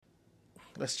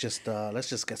let's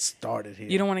just get started here.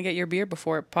 You don't want to get your beer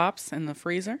before it pops in the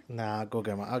freezer? Nah, I'll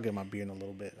get my beer in a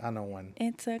little bit. I know when.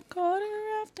 It's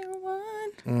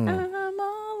 1:15. I'm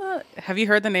all up. Have you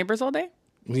heard the neighbors all day?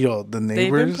 Yo, the neighbors.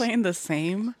 They've been playing the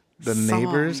same. The song.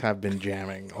 neighbors have been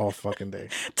jamming all fucking day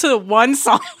to one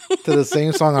song. to the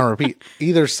same song on repeat.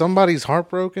 Either somebody's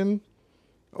heartbroken,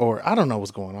 or I don't know what's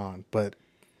going on, but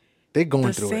they're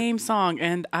going through the same song,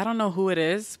 and I don't know who it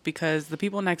is because the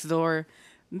people next door,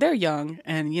 they're young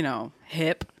and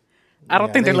hip. I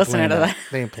don't think they're listening to that.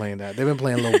 They ain't playing that. They've been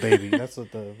playing Lil Baby. That's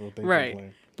what the Lil Baby right.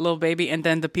 playing. Lil Baby, and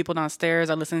then the people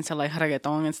downstairs are listening to like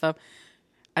reggaeton and stuff.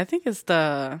 I think it's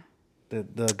the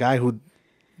guy who.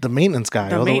 The maintenance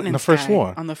guy on the first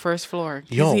floor. On the first floor.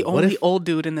 He's Yo, the only old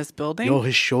dude in this building. Yo,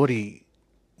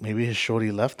 maybe his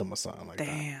shorty left him or something like that.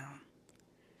 Damn.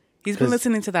 He's been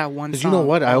listening to that one song. You know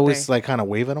what? I always like kind of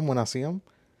wave at him when I see him.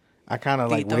 I kind of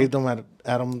like waved him at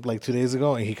him like 2 days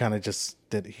ago, and he kind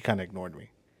of ignored me.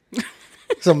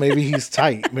 So maybe he's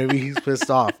tight. Maybe he's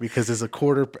pissed off because it's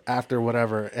 1:15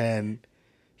 whatever, and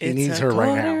he needs her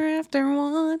right now.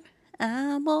 1:15.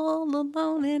 I'm all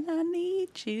alone and I need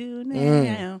you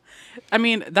now. I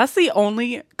mean, that's the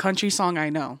only country song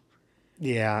I know.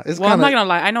 Yeah. I'm not going to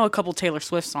lie. I know a couple Taylor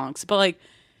Swift songs, but like...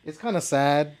 It's kind of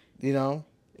sad,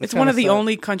 It's one of the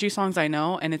only country songs I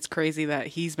know, and it's crazy that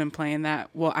he's been playing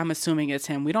that. Well, I'm assuming it's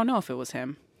him. We don't know if it was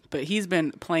him, but he's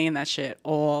been playing that shit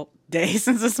all day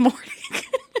since this morning.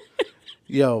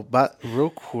 Yo, but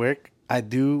real quick, I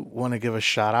do want to give a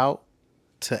shout out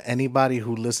to anybody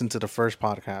who listened to the first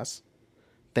podcast.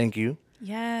 Thank you.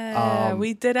 Yeah,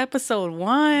 we did episode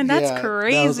 1. That's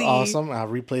crazy. That was awesome. I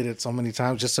replayed it so many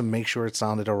times just to make sure it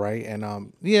sounded all right.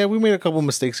 And we made a couple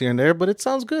mistakes here and there, but it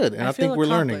sounds good. And I think we're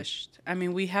learning. I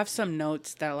mean, we have some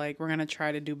notes that like we're gonna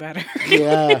try to do better.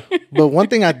 Yeah, but one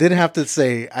thing I did have to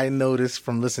say, I noticed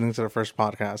from listening to the first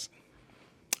podcast,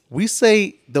 we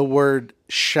say the word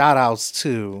shout outs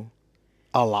to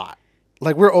a lot.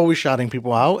 Like, we're always shouting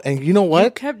people out. And you know what? You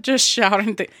kept just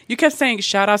shouting. You kept saying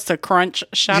shout-outs to Crunch,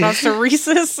 shout-outs to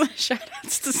Reese's,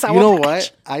 shout-outs to Sour Patch. You know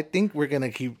what? I think we're going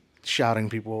to keep shouting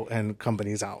people and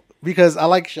companies out. Because I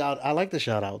like the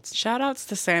shout-outs. Shout-outs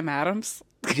to Sam Adams.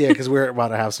 Yeah, because we're about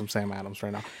to have some Sam Adams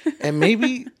right now. And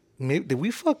maybe did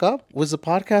we fuck up? Was the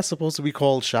podcast supposed to be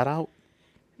called Shout Out?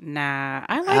 Nah,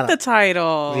 I like the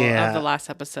title of the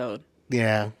last episode.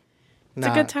 Yeah. It's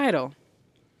a good title.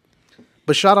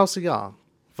 But shout outs to y'all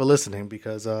for listening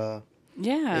because, and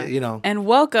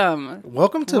welcome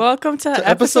to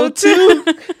episode 2.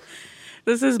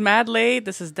 This is Mad Late.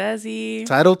 This is Desi.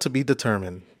 Title to be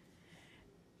determined.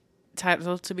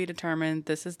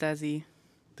 This is Desi.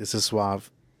 This is Suave.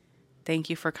 Thank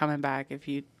you for coming back. If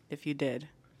you did,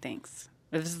 thanks.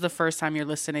 If this is the first time you're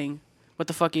listening, what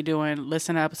the fuck you doing?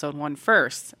 Listen to episode 1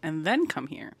 first and then come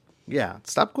here. Yeah,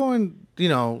 stop going.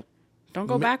 Don't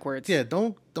go backwards. Yeah,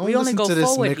 don't listen to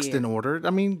this mixed in order. I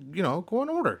mean, go in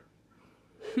order.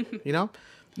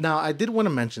 Now, I did want to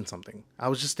mention something. I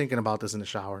was just thinking about this in the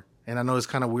shower, and I know it's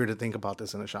kind of weird to think about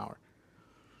this in the shower.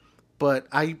 But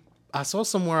I saw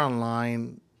somewhere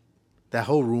online that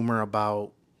whole rumor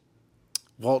about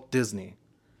Walt Disney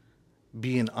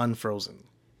being unfrozen.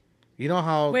 You know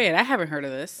how... Wait, I haven't heard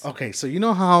of this. Okay, so you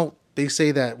know how they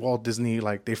say that Walt Disney,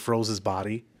 like, they froze his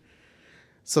body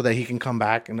so that he can come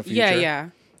back in the future? Yeah,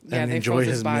 and enjoy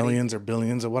his millions or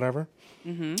billions or whatever.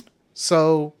 Mm-hmm.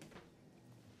 So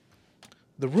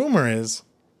the rumor is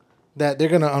that they're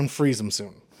going to unfreeze him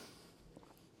soon.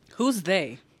 Who's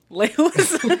they? Like, who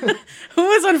is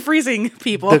unfreezing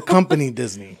people? The company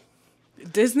Disney.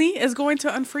 Disney is going to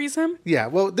unfreeze him? Yeah,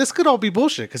 well, this could all be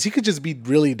bullshit because he could just be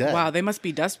really dead. Wow, they must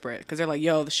be desperate because they're like,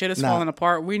 yo, the shit is falling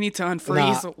apart. We need to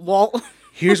unfreeze Walt.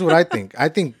 Here's what I think. I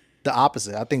think the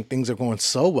opposite. I think things are going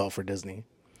so well for Disney.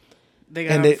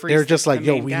 They're just like,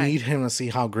 yo, we need him to see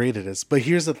how great it is. But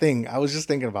here's the thing. I was just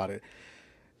thinking about it.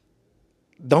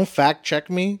 Don't fact check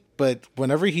me, but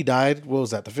whenever he died, what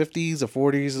was that, the 50s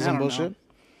or 40s or some bullshit?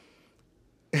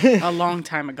 A long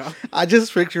time ago. I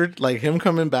just pictured like him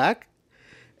coming back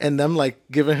and them like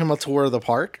giving him a tour of the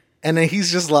park. And then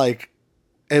he's just like,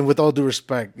 and with all due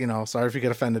respect, sorry if you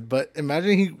get offended, but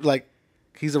imagine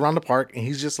he's around the park and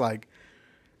he's just like,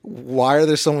 why are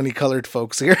there so many colored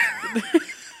folks here?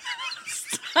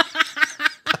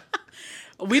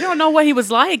 We don't know what he was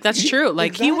like. That's true.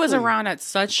 Like, exactly. He was around at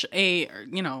such a,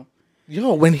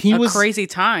 when he was crazy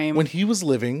time. When he was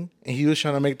living and he was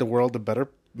trying to make the world a better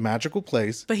magical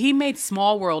place. But he made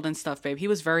Small World and stuff, babe. He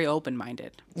was very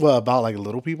open-minded. Well, about like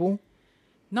little people?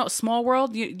 No, Small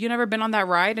World. You never been on that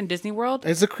ride in Disney World?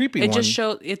 It's a creepy one. It just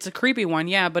shows. It's a creepy one,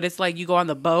 yeah. But it's like you go on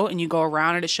the boat and you go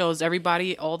around, and it shows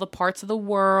everybody all the parts of the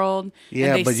world. Yeah,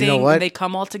 and they but sing, you know what? And they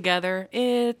come all together.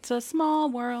 It's a small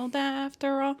world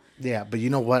after all. Yeah, but you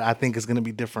know what? I think it's gonna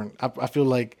be different. I feel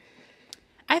like.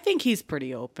 I think he's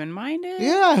pretty open-minded.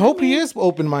 Yeah, I hope he is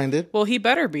open-minded. Well, he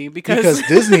better be because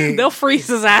Disney they'll freeze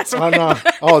his ass. Oh no!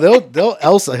 Oh, they'll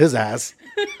Elsa his ass.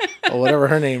 Or whatever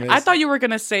her name is. I thought you were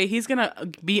gonna say he's gonna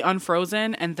be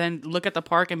unfrozen and then look at the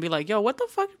park and be like, "Yo, what the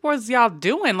fuck was y'all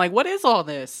doing? Like, what is all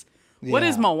this? Yeah. What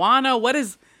is Moana? What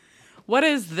is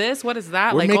this? What is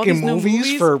that? We're like making all these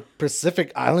movies for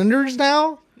Pacific Islanders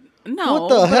now? No,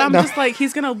 but I'm just like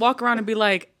he's gonna walk around and be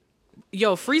like,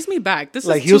 "Yo, freeze me back. This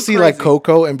like is he'll too see crazy. like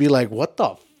Coco and be like, what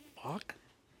the fuck?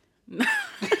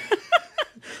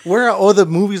 Where are all the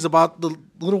movies about the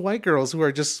little white girls who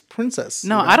are just princess?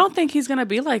 No, I don't think he's gonna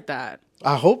be like that.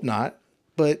 I hope not.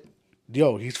 But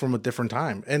yo, he's from a different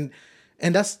time, and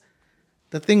that's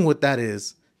the thing with that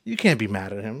is you can't be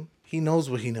mad at him. He knows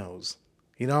what he knows.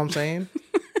 You know what I'm saying?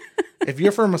 If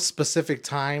you're from a specific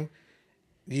time,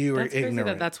 you are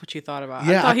ignorant. That's what you thought about.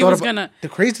 Yeah, I thought he was gonna. The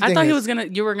crazy thing. I thought he was gonna.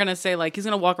 You were gonna say like he's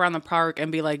gonna walk around the park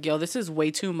and be like, "Yo, this is way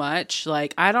too much.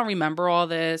 Like I don't remember all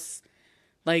this.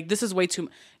 Like this is way too."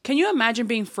 Can you imagine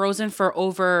being frozen for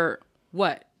over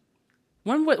what?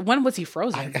 When was he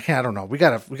frozen? I don't know. We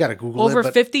gotta Google over it.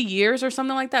 Over 50 years or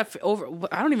something like that.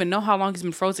 I don't even know how long he's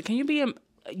been frozen. Can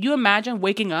you imagine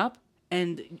waking up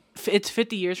and it's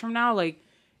 50 years from now? Like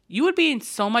you would be in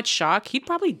so much shock. He'd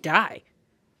probably die.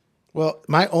 Well,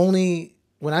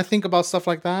 when I think about stuff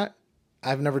like that,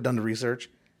 I've never done the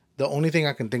research. The only thing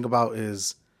I can think about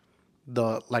is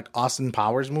the like Austin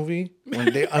Powers movie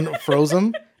when they unfroze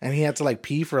him and he had to like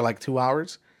pee for like 2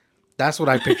 hours. That's what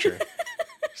I picture.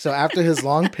 So after his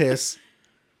long piss,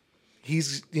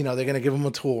 he's they're gonna give him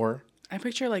a tour. I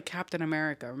picture like Captain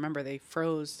America. Remember they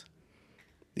froze.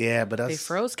 Yeah, but they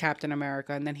froze Captain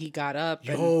America and then he got up.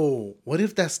 Yo, what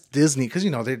if that's Disney? Because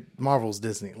Marvel's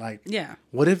Disney. Like, yeah.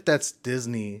 What if that's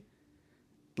Disney?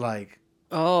 Like.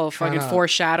 Oh, fucking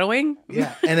foreshadowing?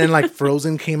 Yeah. And then like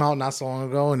Frozen came out not so long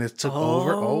ago and it took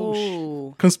over.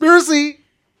 Oh, conspiracy.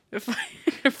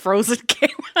 Frozen came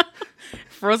out.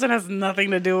 Frozen has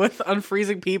nothing to do with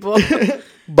unfreezing people.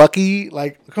 Bucky,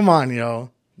 like, come on,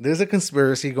 yo. There's a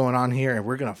conspiracy going on here and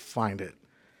we're going to find it.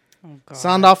 Oh, God.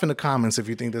 Sound off in the comments if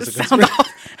you think there's a conspiracy.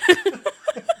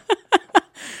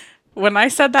 When I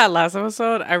said that last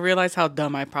episode, I realized how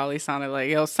dumb I probably sounded. Like,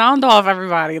 yo, sound off,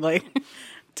 everybody. Like...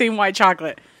 Team White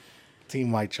Chocolate.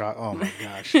 Team White Chocolate. Oh, my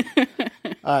gosh.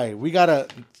 All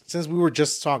right. Since we were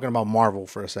just talking about Marvel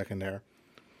for a second there,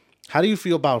 how do you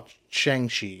feel about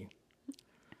Shang-Chi?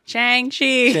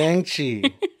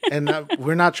 Shang-Chi. And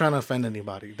we're not trying to offend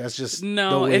anybody. That's just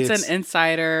no, it's an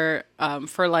insider.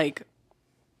 For like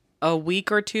a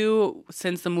week or two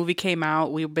since the movie came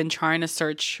out, we've been trying to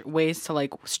search ways to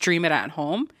like stream it at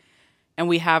home. And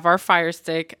we have our Fire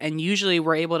Stick. And usually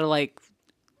we're able to like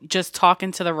just talk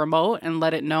into the remote and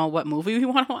let it know what movie we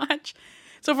want to watch.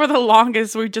 So for the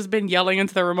longest, we've just been yelling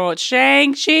into the remote,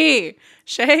 Shang-Chi,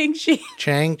 Shang-Chi.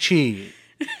 Shang-Chi.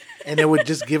 And it would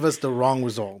just give us the wrong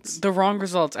results. The wrong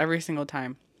results every single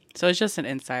time. So it's just an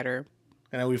insider.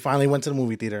 And then we finally went to the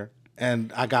movie theater.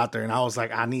 And I got there and I was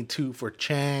like, I need 2 for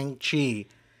Shang-Chi.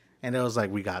 And it was like,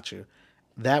 we got you.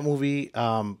 That movie,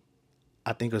 I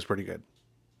think it was pretty good.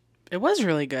 It was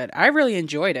really good. I really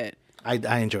enjoyed it.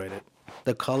 I enjoyed it.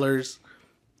 The colors,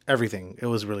 everything. It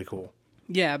was really cool.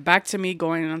 Yeah, back to me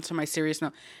going on to my serious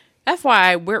note.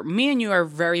 FYI, me and you are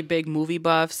very big movie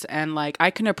buffs, and like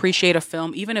I can appreciate a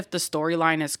film even if the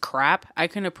storyline is crap. I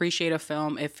can appreciate a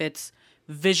film if it's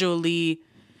visually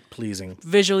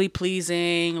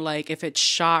pleasing, like if it's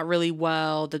shot really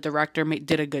well, the director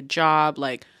did a good job.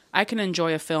 Like I can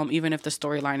enjoy a film even if the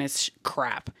storyline is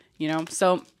crap,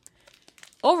 So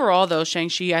overall, though,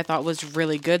 Shang-Chi I thought was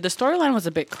really good. The storyline was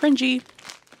a bit cringy,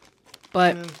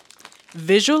 but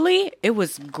visually, it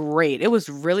was great. It was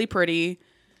really pretty,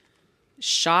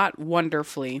 shot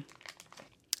wonderfully,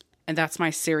 and that's my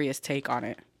serious take on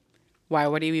it. Why?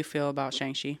 What do you feel about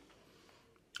Shang-Chi?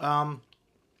 I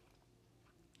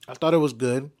thought it was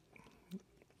good.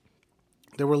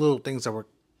 There were little things that were...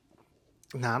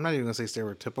 I'm not even going to say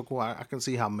stereotypical. I can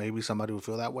see how maybe somebody would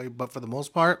feel that way, but for the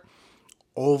most part,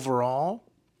 overall...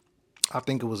 I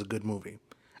think it was a good movie.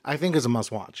 I think it's a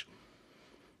must-watch.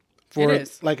 It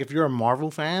is. Like, if you're a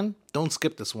Marvel fan, don't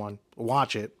skip this one.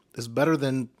 Watch it. It's better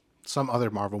than some other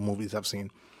Marvel movies I've seen.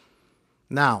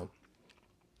 Now,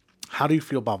 how do you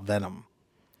feel about Venom?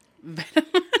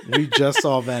 We just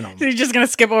saw Venom. So you're just going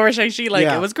to skip over Shang-Chi? Like,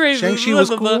 yeah. It was great. Shang-Chi was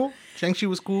cool. Shang-Chi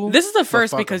was cool. This is the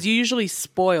first because you usually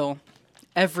spoil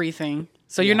everything.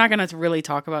 So you're not going to really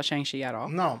talk about Shang-Chi at all.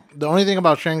 No. The only thing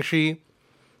about Shang-Chi,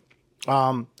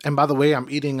 and by the way, I'm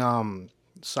eating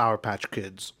Sour Patch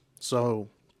Kids. So,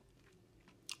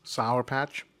 Sour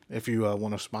Patch, if you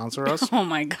want to sponsor us. Oh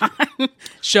my God.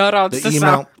 Shout out to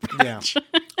email. Yeah.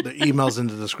 The email's in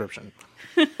the description.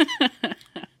 It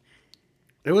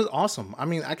was awesome. I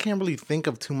mean, I can't really think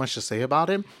of too much to say about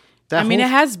it. I mean, it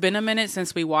has been a minute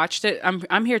since we watched it.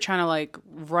 I'm here trying to like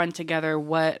run together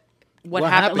what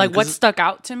happened, like what stuck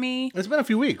out to me. It's been a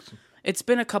few weeks. It's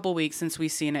been a couple weeks since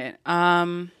we've seen it.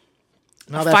 The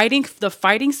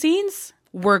fighting scenes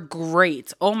were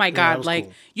great. Oh my God. Like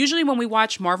cool. Usually when we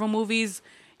watch Marvel movies,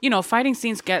 you know, fighting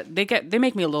scenes they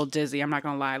make me a little dizzy. I'm not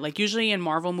going to lie. Like usually in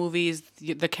Marvel movies,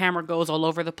 the camera goes all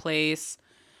over the place.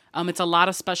 It's a lot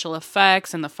of special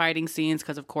effects and the fighting scenes.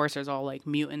 Cause of course there's all like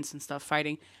mutants and stuff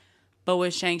fighting. But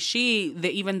with Shang-Chi,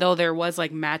 even though there was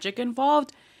like magic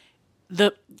involved,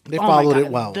 they followed it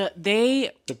well.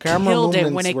 The camera killed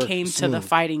it when it came to the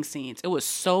fighting scenes. It was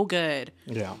so good.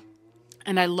 Yeah.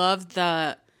 And I loved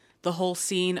the whole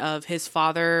scene of his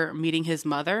father meeting his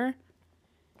mother.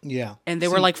 Yeah. And they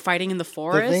were like fighting in the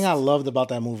forest. The thing I loved about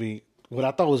that movie, what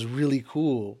I thought was really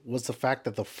cool, was the fact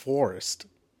that the forest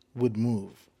would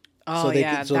move. Oh,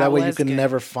 so that way you can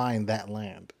never find that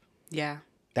land. Yeah.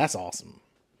 That's awesome.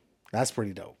 That's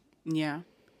pretty dope. Yeah.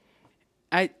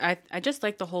 I just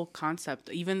like the whole concept.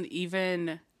 Even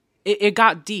it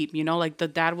got deep, you know, like the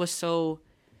dad was so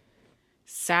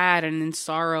sad and in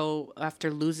sorrow after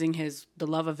losing the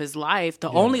love of his life, the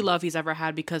only love he's ever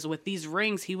had, because with these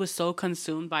rings he was so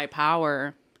consumed by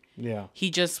power. Yeah.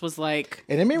 He just was like,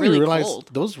 and it made me realize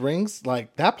those rings,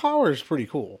 like that power is pretty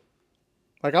cool.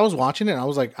 Like I was watching it and I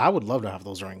was like, I would love to have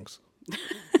those rings.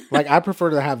 Like, I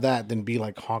prefer to have that than be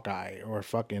like Hawkeye or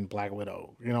fucking Black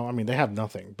Widow. You know, I mean, they have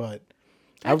nothing, but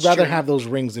I would rather have those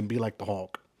rings than be like the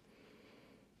Hulk.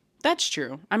 That's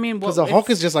true. I mean, because the Hulk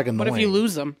is just like annoying. What if you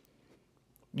lose them?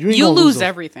 You lose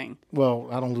everything. Well,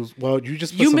 I don't lose. Well, you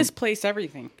just misplace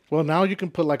everything. Well, now you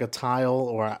can put like a tile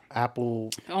or an apple.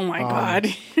 Oh my God!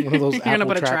 One of those You're gonna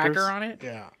put a tracker on it.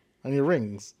 Yeah, on your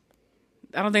rings.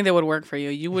 I don't think they would work for you.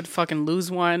 You would fucking lose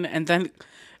one, and then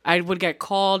I would get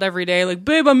called every day, like,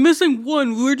 "Babe, I'm missing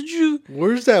one. Where did you?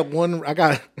 Where's that one? I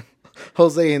got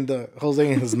Jose and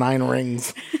his 9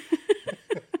 rings."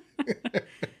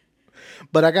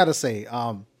 But I gotta say,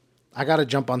 I gotta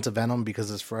jump onto Venom because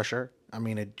it's fresher. I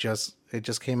mean, it just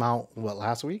came out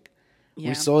last week. Yeah.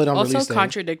 We saw it on release day. Also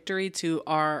contradictory to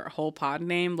our whole pod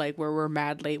name, like where we're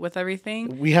mad late with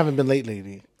everything. We haven't been late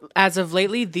lately. As of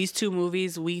lately, these 2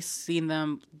 movies, we've seen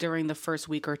them during the first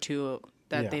week or 2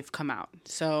 that they've come out.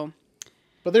 So,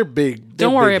 but they're big.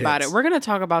 Don't worry about it. We're gonna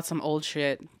talk about some old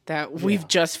shit that we've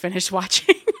just finished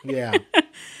watching. Yeah.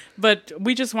 But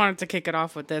we just wanted to kick it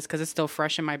off with this because it's still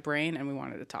fresh in my brain, and we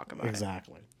wanted to talk about it.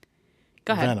 Exactly.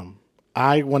 Go ahead. Venom.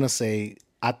 I want to say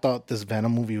I thought this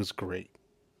Venom movie was great.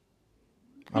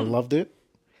 I loved it.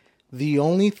 The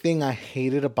only thing I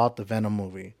hated about the Venom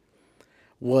movie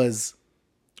was,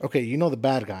 okay, you know the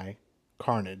bad guy,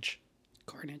 Carnage.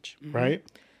 Mm-hmm. Right?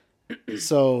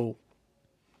 So,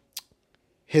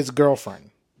 his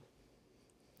girlfriend.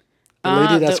 The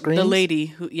lady that screams. The lady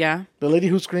who, yeah. The lady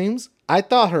who screams. I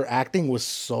thought her acting was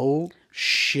so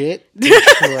shit.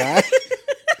 Trash.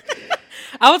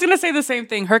 I was gonna say the same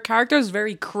thing. Her character is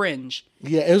very cringe.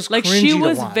 Yeah, it was like she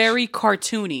was very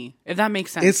cartoony. If that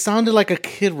makes sense. It sounded like a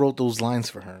kid wrote those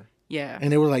lines for her. Yeah,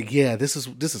 and they were like, "Yeah, this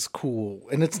is cool,"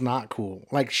 and it's not cool.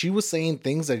 Like she was saying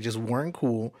things that just weren't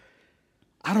cool.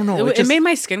 I don't know. It made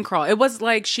my skin crawl. It was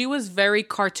like she was very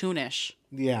cartoonish.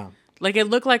 Yeah, like it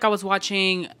looked like I was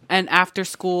watching an after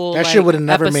school shit would have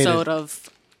never episode made it.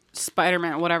 Of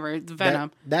Spider-Man, whatever,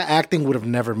 Venom. That acting would have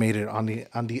never made it on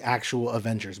the actual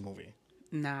Avengers movie.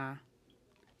 Nah.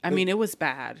 I mean, it was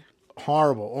bad.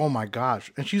 Horrible. Oh my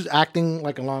gosh. And she's acting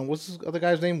like along, what's this other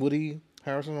guy's name? Woody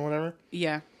Harrelson or whatever?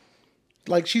 Yeah.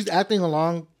 Like she's acting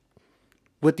along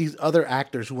with these other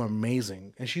actors who are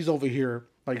amazing. And she's over here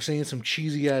like saying some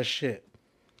cheesy ass shit.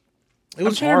 It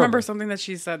was I'm trying to remember something that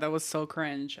she said that was so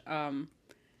cringe. Dang.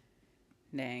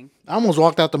 I almost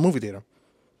walked out the movie theater.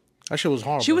 That shit was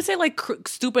horrible. She would say like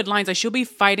stupid lines. Like she'll be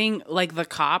fighting like the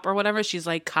cop or whatever. She's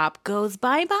like, "Cop goes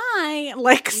bye-bye."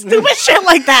 Like stupid shit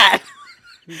like that.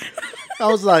 I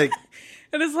was like,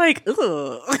 and it's like,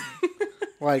 ugh.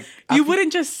 Like you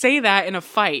wouldn't just say that in a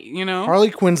fight, you know? Harley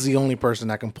Quinn's the only person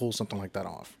that can pull something like that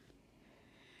off.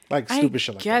 Like stupid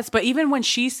shit like that. Yes, but even when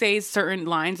she says certain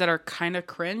lines that are kind of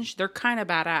cringe, they're kind of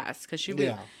badass because she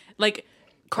would like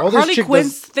Harley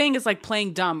Quinn's thing is like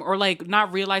playing dumb or like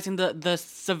not realizing the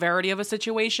severity of a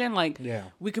situation. Like,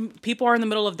 people are in the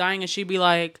middle of dying and she'd be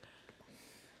like,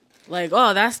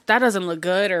 oh, that doesn't look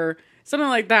good or something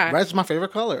like that. Red's my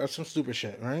favorite color or some stupid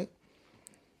shit, right?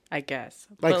 I guess.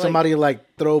 Like somebody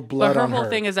like throw blood on her. But her whole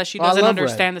thing is that she doesn't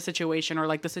understand the situation or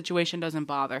like the situation doesn't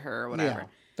bother her or whatever. Yeah.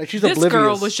 Like she's this oblivious.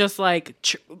 Girl was just like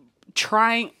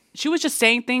trying. She was just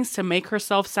saying things to make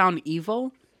herself sound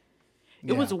evil.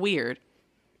 It was weird.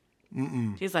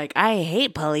 She's like, I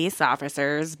hate police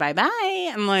officers. Bye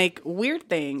bye. I'm like, weird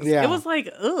things. Yeah. It was like,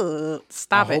 ugh,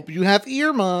 stop it. I hope you have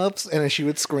earmuffs. And then she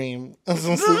would scream. Get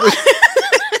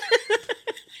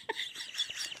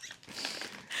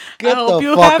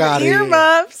the fuck out of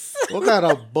earmuffs. Here. What kind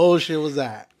of bullshit was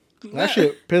that? That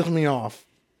shit pissed me off.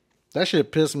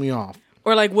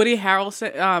 Or like Woody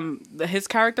Harrelson, his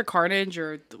character Carnage,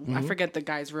 or I forget the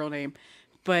guy's real name,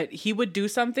 but he would do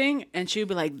something and she would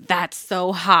be like, "That's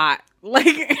so hot." Like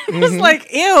it was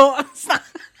like, ew.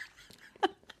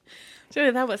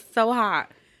 That was so hot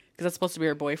because that's supposed to be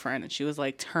her boyfriend, and she was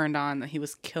like turned on that he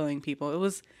was killing people. It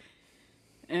was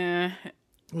a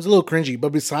little cringy,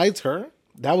 but besides her,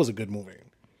 that was a good movie.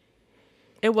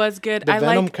 It was good. I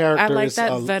like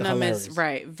that Venom hilarious. Is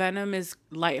right. Venom is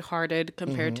lighthearted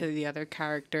compared to the other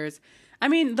characters. I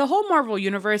mean, the whole Marvel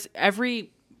universe, every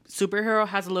superhero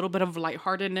has a little bit of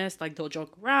lightheartedness. Like they'll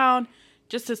joke around,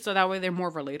 so that way they're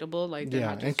more relatable. Like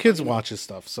and kids watch this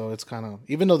stuff, so it's kind of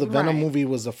even though the Venom movie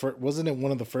was the first, wasn't it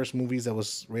one of the first movies that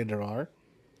was rated R?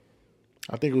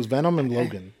 I think it was Venom and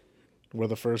Logan. Were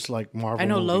the first like Marvel. I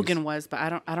know movies. Logan was, but I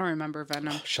don't remember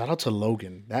Venom. Shout out to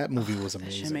Logan. That movie was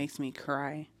amazing. That shit makes me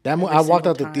cry. I walked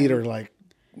out the theater like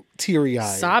teary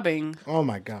eyed, sobbing. Oh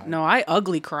my god! No, I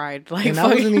ugly cried. Like, and I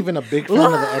wasn't even a big fan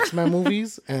of the X-Men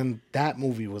movies, and that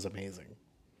movie was amazing.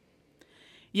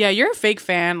 Yeah, you're a fake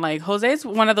fan. Like Jose's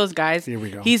one of those guys. Here we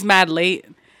go. He's mad late.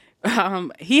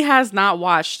 He has not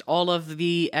watched all of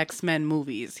the X-Men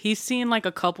movies. He's seen like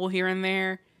a couple here and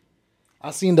there.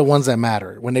 I've seen the ones that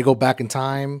matter when they go back in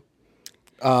time.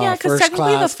 Yeah, because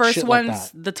technically the first ones,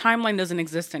 like the timeline doesn't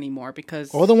exist anymore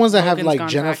because all the ones that have like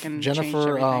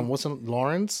Jennifer,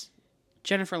 Lawrence?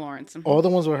 Jennifer Lawrence. Mm-hmm. All the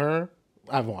ones with her,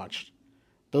 I've watched.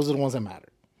 Those are the ones that matter.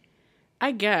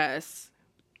 I guess,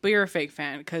 but you're a fake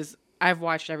fan because I've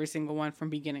watched every single one from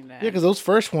beginning to end. Yeah, because those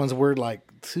first ones were like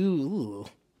too.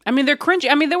 I mean, they're cringy.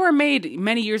 I mean, they were made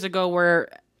many years ago where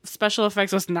special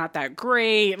effects was not that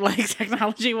great. Like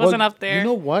technology wasn't up there. You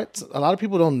know what? A lot of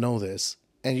people don't know this,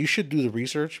 and you should do the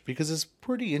research because it's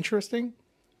pretty interesting.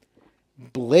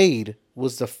 Blade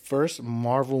was the first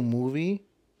Marvel movie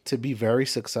to be very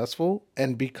successful,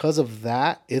 and because of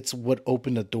that, it's what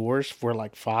opened the doors for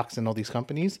like Fox and all these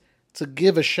companies to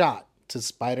give a shot to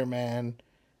Spider-Man,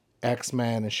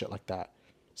 X-Men, and shit like that.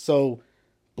 So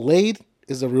Blade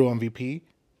is a real MVP,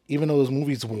 even though those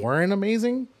movies weren't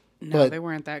amazing. No, they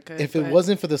weren't that good. If it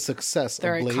wasn't for the success of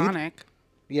Blade, they're iconic.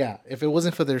 Yeah, if it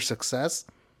wasn't for their success,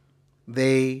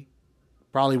 they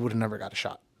probably would have never got a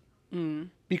shot.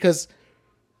 Because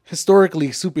historically,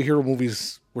 superhero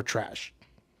movies were trash.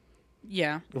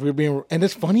 Yeah. If we're being, and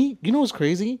it's funny. You know what's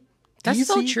crazy? That's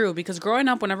so true. Because growing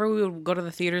up, whenever we would go to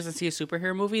the theaters and see a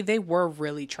superhero movie, they were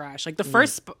really trash. Like the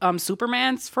first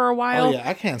Supermans for a while. Oh yeah,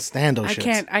 I can't stand those.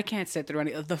 I can't sit through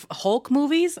any of the Hulk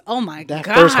movies. Oh my god,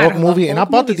 that first Hulk movie, and I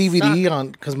bought the DVD on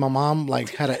because my mom like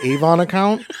had an Avon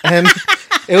account, and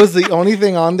it was the only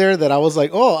thing on there that I was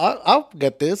like, oh, I'll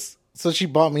get this. So she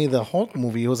bought me the Hulk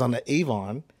movie. It was on the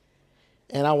Avon.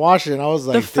 And I watched it and I was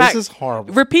like, this is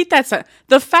horrible. Repeat that.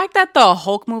 The fact that the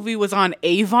Hulk movie was on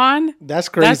Avon. That's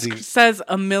crazy. That says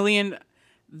a million.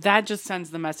 That just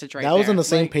sends the message right there. That was on the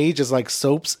same page as like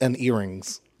soaps and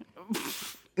earrings.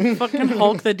 Fucking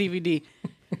Hulk the DVD.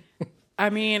 I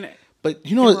mean. But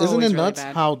you know, isn't it nuts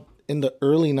how in the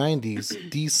early 90s,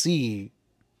 DC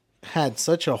had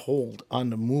such a hold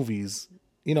on the movies,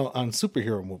 you know, on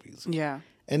superhero movies. Yeah.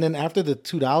 And then after the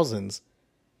 2000s,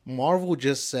 Marvel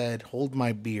just said, hold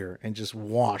my beer, and just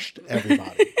washed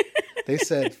everybody. They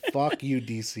said, fuck you,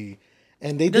 DC.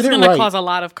 And they did it right. This is going to cause a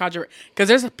lot of controversy. Because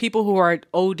there's people who are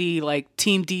OD, like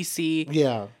Team DC.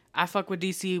 Yeah. I fuck with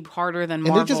DC harder than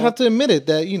Marvel. And they just have to admit it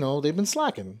that, you know, they've been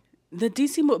slacking. The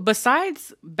DC,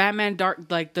 besides Batman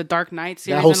the Dark Knight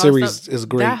series. That whole series is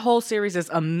great. That whole series is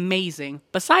amazing.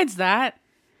 Besides that,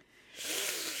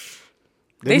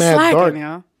 they slacking, you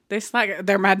know.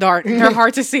 They're mad dark. They're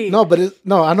hard to see. No, but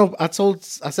I know. I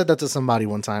said that to somebody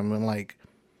one time when like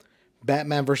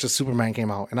Batman versus Superman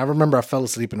came out, and I remember I fell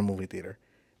asleep in the movie theater,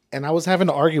 and I was having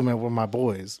an argument with my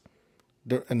boys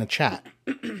in the chat,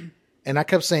 and I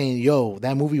kept saying, "Yo,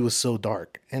 that movie was so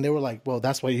dark," and they were like, "Well,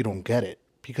 that's why you don't get it,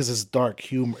 because it's dark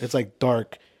humor. It's like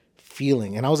dark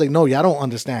feeling. And I was like, no, y'all don't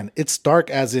understand. It's dark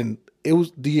as in it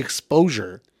was the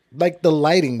exposure. Like the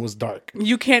lighting was dark.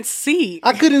 You can't see.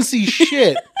 I couldn't see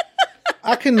shit.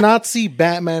 I could not see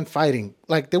Batman fighting.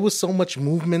 Like there was so much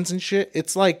movements and shit.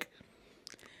 It's like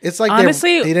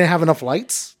honestly, they didn't have enough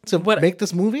lights to make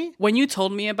this movie. When you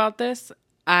told me about this,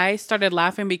 I started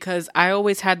laughing because I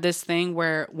always had this thing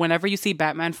where whenever you see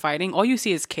Batman fighting, all you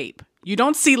see is cape. You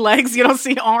don't see legs, you don't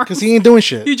see arms. Because he ain't doing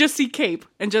shit. You just see cape.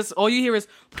 And just all you hear is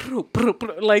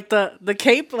like the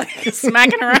cape like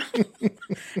smacking around.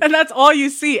 And that's all you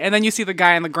see. And then you see the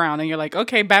guy on the ground and you're like,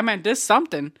 okay, Batman did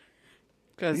something.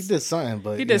 He did something,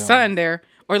 but he did something there.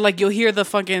 Or like you'll hear the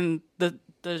fucking the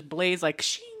blades like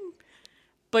shing.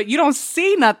 But you don't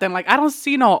see nothing. Like, I don't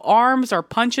see no arms or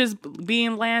punches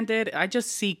being landed. I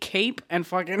just see cape and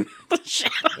fucking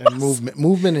shadows. And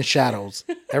movement and shadows.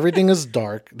 Everything is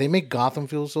dark. They make Gotham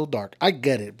feel so dark. I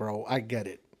get it, bro. I get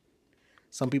it.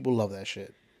 Some people love that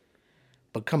shit.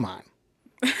 But come on.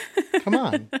 Come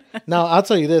on. Now, I'll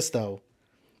tell you this, though.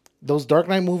 Those Dark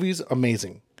Knight movies,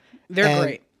 amazing. They're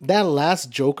great. That last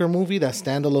Joker movie, that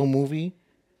standalone movie,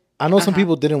 I know some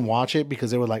people didn't watch it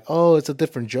because they were like, oh, it's a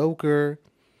different Joker.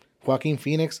 Joaquin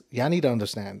Phoenix, y'all need to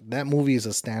understand that movie is a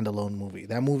standalone movie.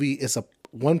 That movie is a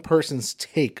one person's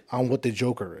take on what the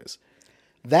Joker is.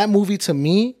 That movie to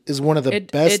me is one of the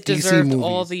best DC movies. It deserved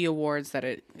all the awards that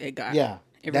it got. Yeah,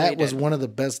 that was one of the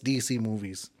best DC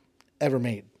movies ever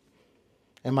made,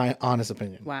 in my honest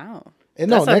opinion. Wow. And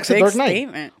no, next to Dark Knight.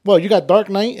 Statement. Well, you got Dark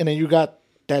Knight, and then you got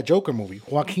that Joker movie,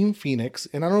 Joaquin Phoenix.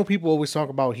 And I know people always talk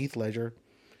about Heath Ledger.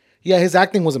 Yeah, his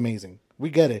acting was amazing.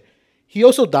 We get it. He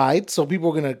also died, so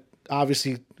people are gonna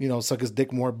obviously, suck his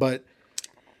dick more, but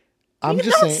I'm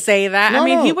just saying. Don't say that. No, I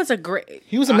mean, he was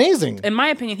he was amazing. In my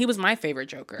opinion, he was my favorite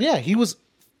Joker. Yeah, he was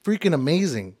freaking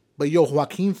amazing. But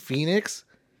Joaquin Phoenix,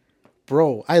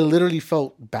 bro, I literally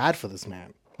felt bad for this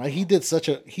man. Like he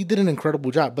did an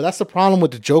incredible job. But that's the problem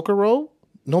with the Joker role.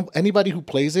 No, anybody who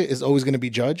plays it is always going to be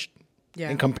judged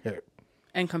and compared.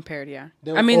 Yeah.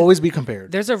 They'll always be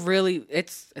compared. There's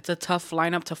it's a tough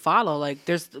lineup to follow. Like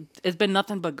it's been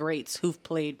nothing but greats who've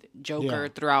played Joker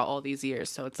throughout all these years.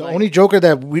 So it's the only Joker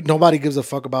that nobody gives a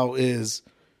fuck about is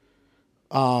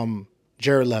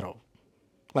Jared Leto.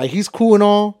 Like he's cool and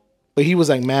all, but he was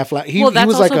like mad flat. That's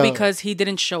was also like because he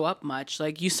didn't show up much.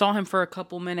 Like you saw him for a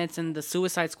couple minutes in the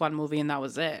Suicide Squad movie and that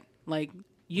was it. Like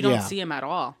you don't see him at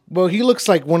all. Well, he looks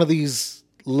like one of these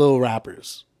little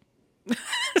rappers.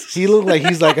 He looked like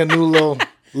he's like a new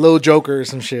little Joker or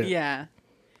some shit. Yeah.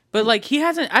 But like he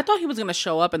hasn't I thought he was gonna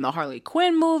show up in the Harley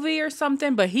Quinn movie or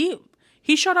something, but he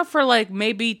showed up for like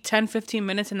maybe 10-15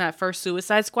 minutes in that first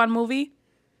Suicide Squad movie.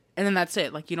 And then that's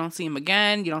it. Like you don't see him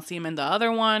again. You don't see him in the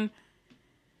other one.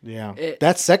 Yeah.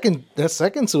 That second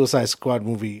Suicide Squad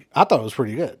movie, I thought it was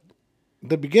pretty good.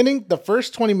 The beginning, the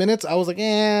first 20 minutes, I was like,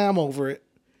 I'm over it.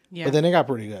 Yeah. But then it got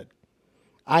pretty good.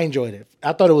 I enjoyed it.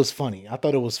 I thought it was funny. I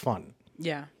thought it was fun.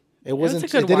 Yeah. It wasn't.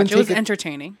 It was a good watch. It was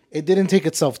entertaining. It didn't take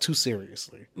itself too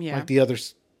seriously. Yeah. Like the other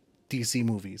DC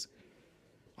movies.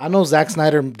 I know Zack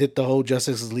Snyder did the whole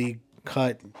Justice League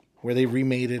cut where they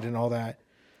remade it and all that.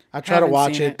 I tried to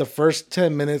watch it. The first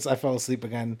 10 minutes, I fell asleep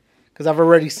again because I've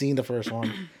already seen the first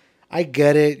one. I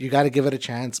get it. You got to give it a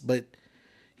chance. But,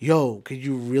 could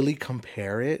you really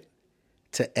compare it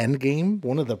to Endgame?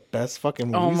 One of the best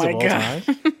fucking movies of all time.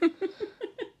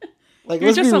 Like,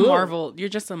 You're just a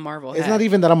Marvel head. It's not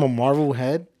even that I'm a Marvel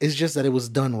head. It's just that it was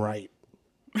done right.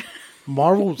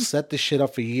 Marvel set this shit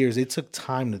up for years. It took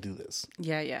time to do this.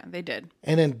 Yeah, they did.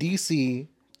 And then DC...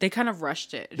 They kind of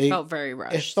rushed it. It felt very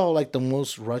rushed. It felt like the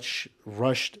most rushed...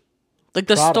 Like,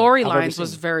 the storylines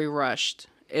was very rushed.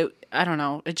 I don't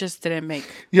know. It just didn't make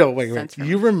wait.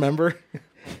 You remember...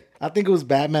 I think it was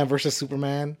Batman versus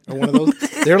Superman or one of those.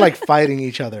 They're like fighting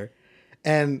each other.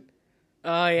 And...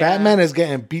 Oh, yeah. Batman is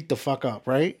getting beat the fuck up,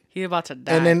 right? He's about to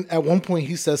die. And then at one point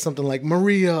he says something like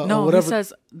Maria or whatever. He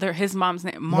says his mom's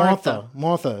name,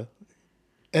 Martha.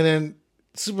 And then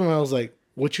Superman was like,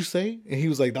 what you say? And he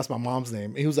was like, that's my mom's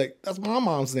name. And he was like, that's my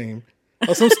mom's name.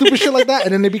 Or some stupid shit like that.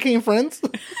 And then they became friends.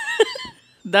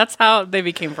 That's how they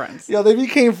became friends. Yeah, they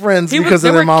became friends because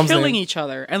of their mom's name. They were killing each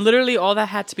other. And literally all that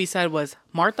had to be said was,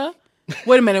 Martha?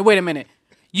 Wait a minute.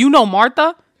 You know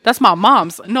Martha? That's my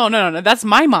mom's. No. That's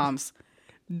my mom's.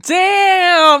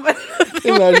 Damn!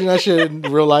 Imagine that shit in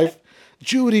real life.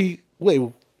 Judy. Wait,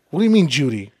 what do you mean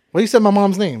Judy? Well, you said my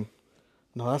mom's name.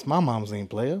 No, that's my mom's name,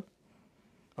 player.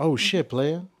 Oh, shit,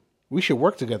 player. We should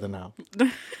work together now.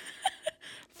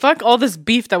 Fuck all this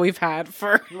beef that we've had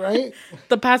for right?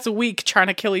 the past week trying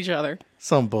to kill each other.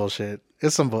 Some bullshit.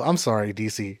 It's some bull. I'm sorry,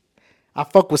 DC. I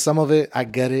fuck with some of it. I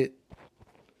get it.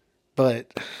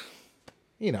 But,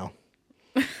 you know.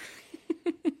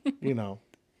 You know.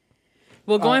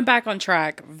 Well, going back on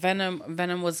track,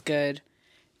 Venom was good.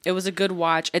 It was a good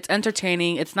watch. It's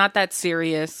entertaining. It's not that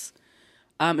serious.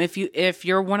 If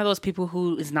you're one of those people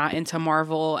who is not into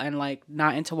Marvel and like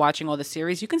not into watching all the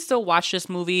series, you can still watch this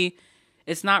movie.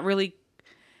 It's not really.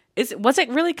 Was it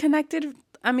really connected?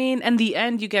 I mean, in the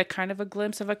end, you get kind of a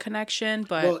glimpse of a connection,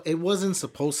 but it wasn't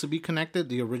supposed to be connected.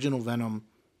 The original Venom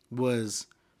was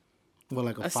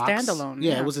like a Fox standalone.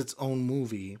 Yeah, it was its own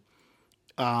movie,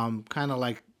 kind of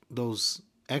like those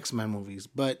X-Men movies.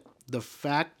 But the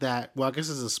fact that, well, I guess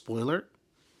it's a spoiler,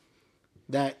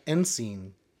 that end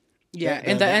scene. Yeah,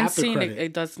 in the end scene,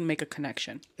 it does make a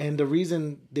connection. And the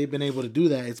reason they've been able to do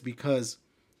that is because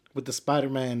with the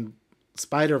Spider-Man,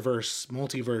 Spider-Verse,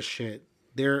 multiverse shit,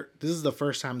 this is the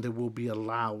first time they will be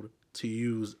allowed to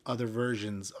use other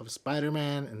versions of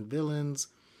Spider-Man and villains.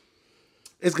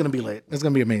 It's going to be lit. It's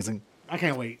going to be amazing. I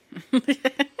can't wait.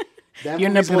 Your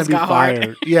nipples got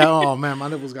hard. Yeah, oh man, my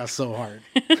nipples got so hard.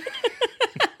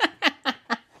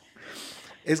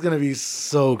 It's going to be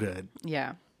so good.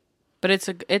 Yeah. But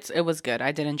it was good.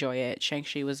 I did enjoy it.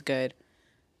 Shang-Chi was good.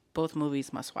 Both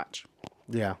movies must watch.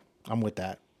 Yeah, I'm with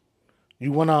that.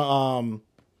 You wanna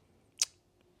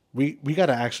we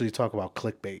gotta actually talk about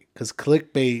clickbait, because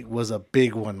clickbait was a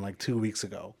big one like 2 weeks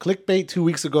ago. Clickbait 2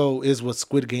 weeks ago is what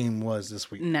Squid Game was this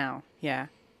week. No, yeah.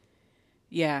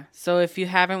 Yeah. So if you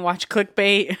haven't watched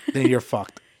clickbait, then you're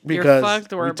fucked. Because you're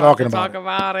fucked. We're about to talk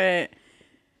about it.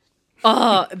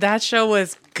 Oh, that show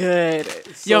was good.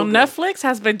 Yo, good. Netflix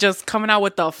has been just coming out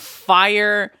with the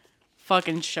fire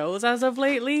fucking shows as of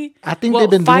lately. I think they've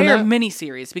been doing that. Fire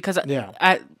miniseries, because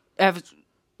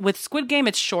with Squid Game,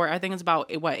 it's short. I think it's about,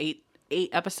 eight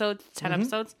episodes, 10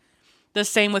 episodes. The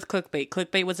same with Clickbait.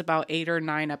 Clickbait was about 8 or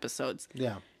 9 episodes.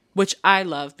 Yeah. Which I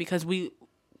love, because me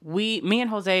and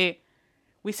Jose,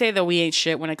 we say that we ain't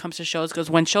shit when it comes to shows, because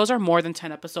when shows are more than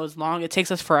 10 episodes long, it takes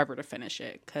us forever to finish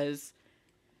it, because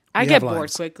I get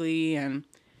bored quickly, and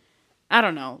I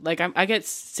don't know. Like, I get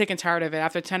sick and tired of it.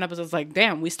 After 10 episodes, like,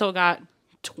 damn, we still got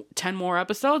 10 more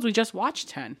episodes. We just watched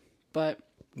 10. But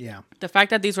yeah, the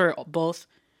fact that these were both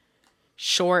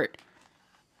short,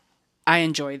 I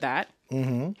enjoy that.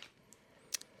 Mm-hmm.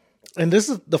 And this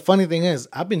is the funny thing is,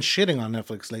 I've been shitting on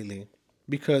Netflix lately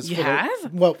because for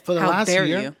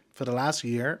the last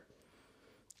year,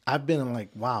 I've been like,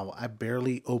 wow, I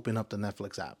barely open up the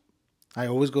Netflix app. I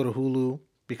always go to Hulu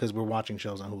because we're watching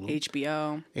shows on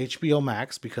Hulu. HBO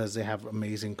Max, because they have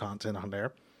amazing content on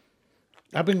there.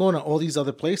 I've been going to all these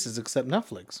other places except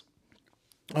Netflix.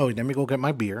 Oh, let me go get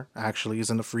my beer. Actually, it's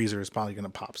in the freezer. It's probably going to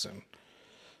pop soon.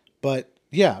 But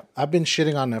yeah, I've been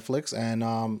shitting on Netflix, and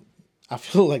I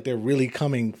feel like they're really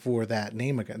coming for that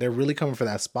name again. They're really coming for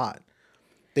that spot.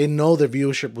 They know their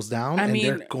viewership was down, and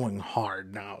they're going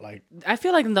hard now. Like, I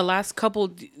feel like in the last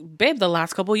couple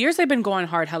years, they've been going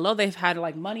hard. Hello, they've had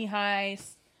like Money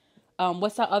Heist.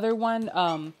 What's that other one?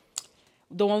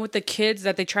 The one with the kids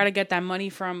that they try to get that money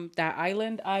from that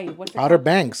island. Outer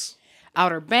Banks.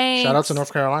 Outer Banks. Shout out to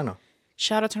North Carolina.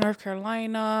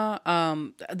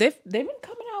 They've been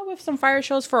coming out with some fire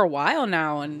shows for a while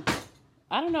now, and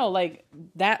I don't know, like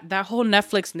that whole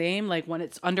Netflix name, like when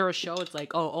it's under a show, it's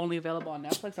like, oh, only available on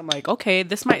Netflix. I'm like, okay,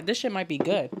 this shit might be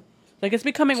good. Like, it's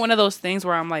becoming one of those things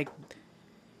where I'm like,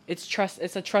 it's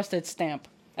a trusted stamp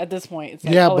at this point. It's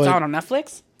like, it's out on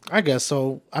Netflix. I guess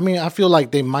so. I mean, I feel like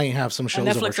they might have some shows.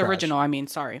 A Netflix original. I mean,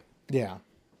 sorry. Yeah.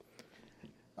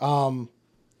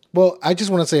 Well, I just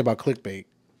want to say about clickbait.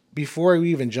 Before we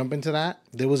even jump into that,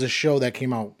 there was a show that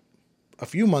came out a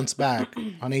few months back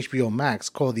on HBO Max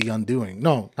called The Undoing.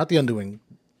 No, not The Undoing.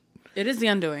 It is The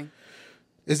Undoing.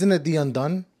 Isn't it The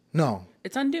Undone? No.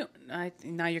 It's Undoing.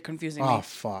 Now you're confusing me. Oh,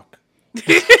 fuck.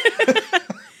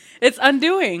 It's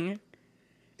Undoing.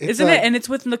 Isn't it? And it's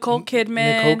with Nicole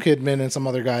Kidman. And some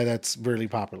other guy that's really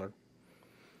popular.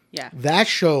 Yeah. That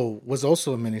show was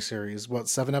also a miniseries,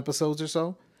 7 episodes or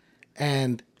so?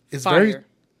 And it's Fire. very,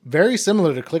 very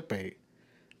similar to Clickbait.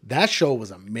 That show was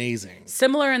amazing.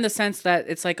 Similar in the sense that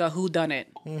it's like a whodunit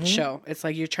show. It's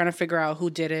like you're trying to figure out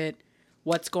who did it,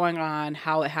 what's going on,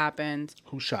 how it happened.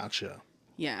 Who shot you.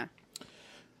 Yeah.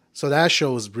 So that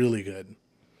show was really good.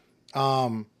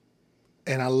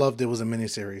 And I loved it was a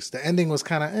miniseries. The ending was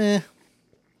kind of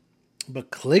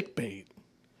But Clickbait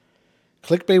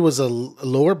was a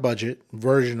lower budget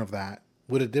version of that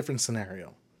with a different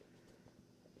scenario.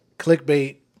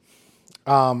 Clickbait,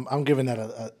 I'm giving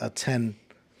that a 10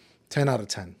 out of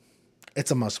 10.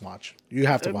 It's a must watch. You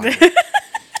have to watch it.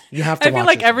 You have to watch it. I feel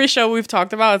like every show we've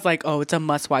talked about is like, oh, it's a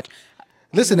must watch.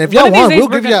 Listen, if y'all want,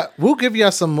 we'll give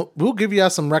y'all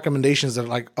some recommendations of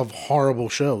like of horrible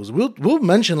shows. We'll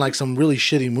mention like some really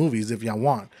shitty movies if y'all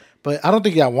want, but I don't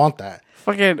think y'all want that.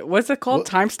 Fucking what's it called?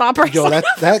 Time Stopper. Yo, that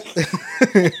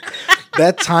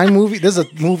that Time movie. There's a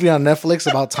movie on Netflix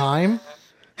about time.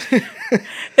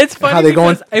 It's funny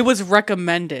because it was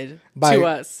recommended to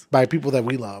us by people that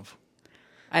we love.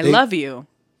 I love you.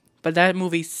 But that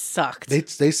movie sucked.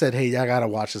 They said, hey, y'all gotta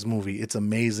watch this movie. It's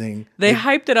amazing. They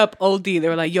hyped it up OD. They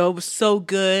were like, yo, it was so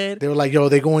good. They were like, yo,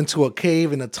 they go into a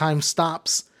cave and the time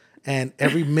stops and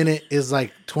every minute is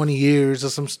like 20 years or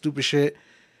some stupid shit.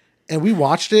 And we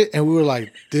watched it and we were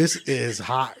like, this is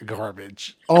hot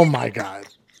garbage. Oh my God.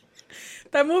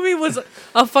 That movie was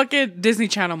a fucking Disney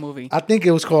Channel movie. I think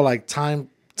it was called like Time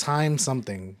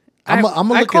something. I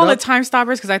call it Time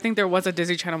Stoppers because I think there was a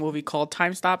Disney Channel movie called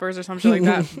Time Stoppers or something like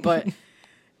that. But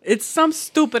it's some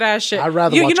stupid ass shit. I'd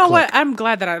rather watch you know Click. what? I'm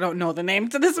glad that I don't know the name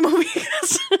to this movie.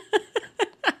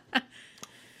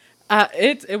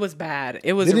 It was bad.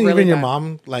 It was Didn't really even your bad.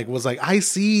 mom was like, I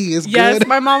see, it's good. Yes,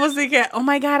 my mom was thinking, oh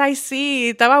my God, I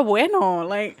see. Estaba bueno.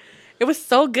 Like, it was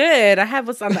so good.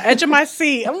 Was on the edge of my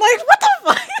seat. I'm like, what the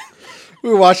fuck? We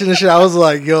were watching this shit. I was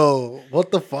like, yo, what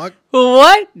the fuck?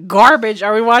 What garbage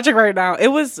are we watching right now? It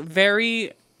was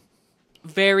very,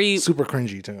 very super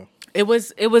cringy too. It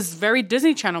was very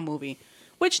Disney Channel movie,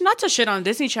 which not to shit on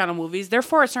Disney Channel movies, they're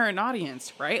for a certain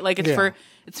audience, right? Like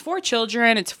it's for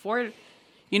children, it's for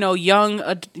young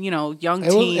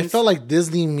teens. It felt like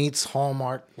Disney meets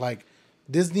Hallmark, like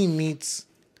Disney meets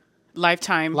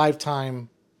Lifetime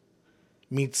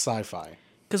meets sci-fi.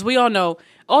 Because we all know.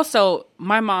 Also,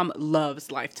 my mom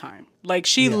loves Lifetime. Like,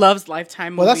 she loves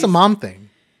Lifetime movies. Well, that's a mom thing.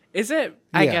 Is it?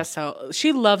 I guess so.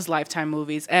 She loves Lifetime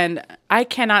movies. And I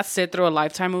cannot sit through a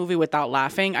Lifetime movie without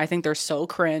laughing. I think they're so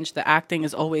cringe. The acting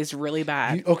is always really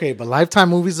bad. Okay, but Lifetime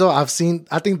movies, though, I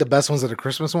think the best ones are the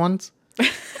Christmas ones.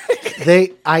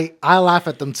 I laugh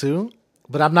at them, too.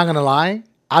 But I'm not going to lie.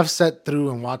 I've sat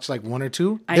through and watched like one or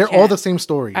two. They're all the same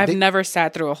story. I've never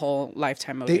sat through a whole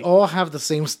Lifetime movie. They all have the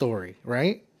same story,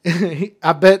 right?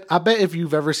 I bet if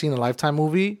you've ever seen a Lifetime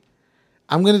movie,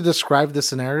 I'm going to describe the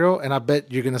scenario and I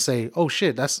bet you're going to say, oh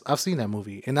shit, I've seen that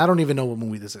movie. And I don't even know what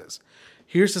movie this is.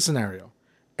 Here's the scenario.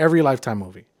 Every Lifetime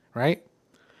movie, right?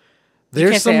 You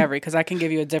can't say every because I can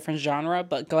give you a different genre,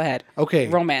 but go ahead. Okay.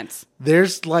 Romance.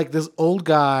 There's like this old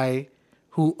guy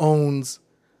who owns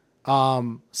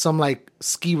some like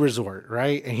ski resort,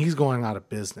 right? And he's going out of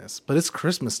business. But it's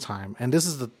Christmas time and this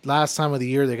is the last time of the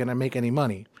year they're going to make any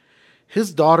money.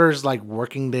 His daughter's like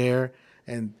working there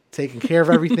and taking care of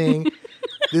everything.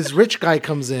 This rich guy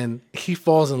comes in, he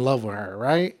falls in love with her,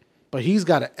 right? But he's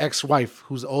got an ex-wife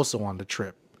who's also on the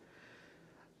trip.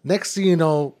 Next thing you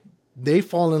know, they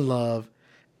fall in love.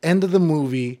 End of the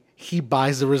movie, he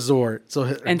buys the resort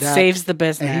saves the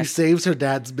business. And he saves her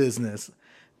dad's business.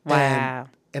 Wow.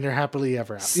 And they're happily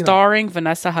ever after. Starring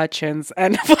Vanessa Hudgens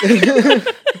and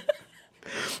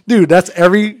dude, that's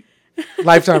every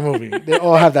Lifetime movie. They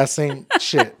all have that same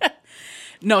shit.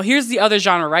 No, here's the other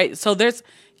genre, right? So that's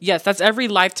every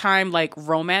Lifetime like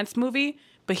romance movie.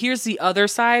 But here's the other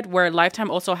side where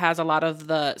Lifetime also has a lot of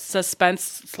the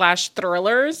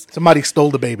suspense/thrillers. Somebody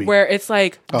stole the baby. Where it's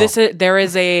like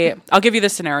I'll give you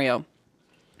this scenario.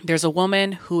 There's a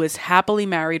woman who is happily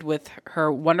married with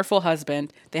her wonderful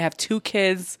husband. They have 2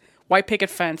 kids, white picket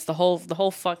fence, the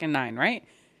whole fucking nine, right?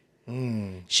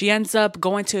 She ends up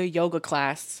going to a yoga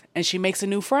class and she makes a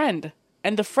new friend.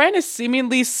 And the friend is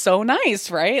seemingly so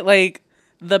nice, right? Like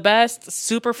the best,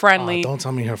 super friendly. Don't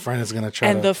tell me her friend is going to try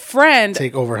and the friend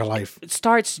take over her life.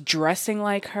 Starts dressing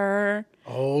like her.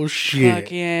 Oh, shit.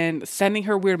 Fucking sending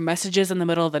her weird messages in the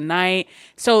middle of the night.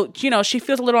 So, she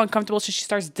feels a little uncomfortable. So she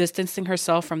starts distancing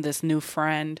herself from this new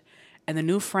friend. And the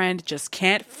new friend just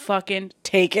can't fucking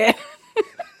take it.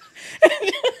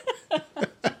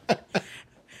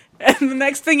 And the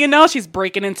next thing you know, she's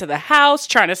breaking into the house,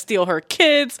 trying to steal her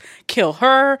kids, kill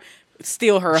her,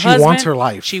 steal her husband. She wants her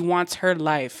life. She wants her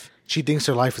life. She thinks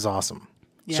her life is awesome.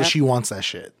 Yep. So she wants that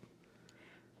shit.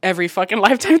 Every fucking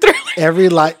Lifetime thriller. Every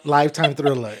Lifetime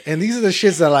thriller. And these are the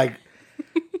shits that like,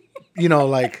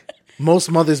 like most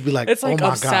mothers be like, it's like oh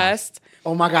my obsessed. God.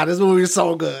 Oh my God, this movie is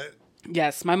so good.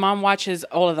 Yes, my mom watches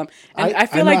all of them. And I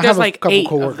feel like there's like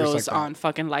 8 of those like on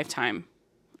fucking Lifetime.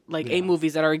 Like 8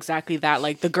 movies that are exactly that.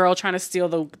 Like the girl trying to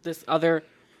steal this other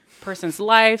person's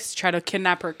life, try to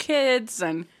kidnap her kids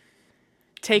and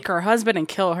take her husband and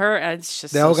kill her. And it's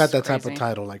just they all got that type of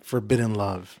title, like Forbidden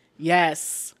Love.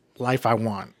 Yes. Life I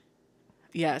Want.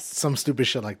 Yes. Some stupid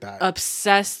shit like that.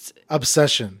 Obsessed.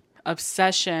 Obsession.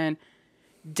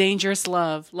 Dangerous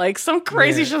Love, like some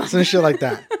crazy shit. Some shit like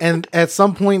that. And at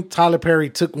some point, Tyler Perry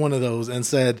took one of those and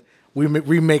said, "We're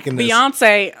remaking this.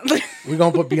 Beyonce. We're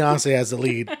gonna put Beyonce as the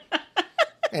lead,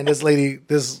 and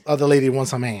this other lady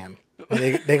wants a man.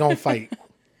 They gonna fight."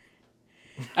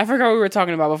 I forgot what we were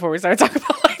talking about before we started talking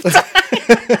about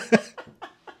Lifetime.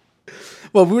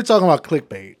 Well, we were talking about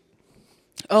clickbait.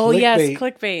 Oh yes,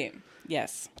 clickbait.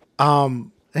 Yes.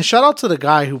 And shout out to the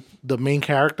guy the main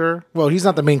character. Well, he's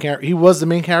not the main character. He was the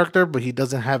main character, but he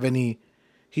doesn't have any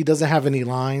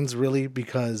lines really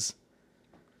because,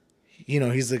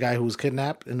 he's the guy who was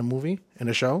kidnapped in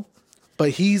the show. But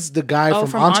he's the guy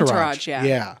from Entourage.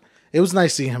 Yeah. It was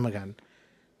nice seeing him again.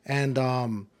 And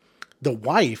the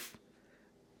wife,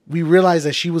 we realized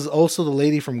that she was also the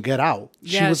lady from Get Out.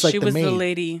 She was like the maid. The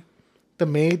lady. The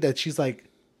maid that she's like,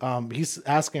 he's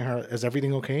asking her, "Is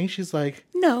everything okay?" She's like,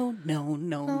 No.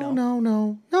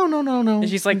 And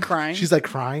she's like crying. She's like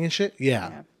crying and shit.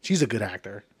 Yeah. She's a good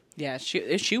actor. Yeah,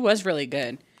 she was really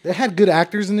good. They had good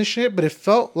actors in this shit, but it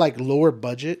felt like lower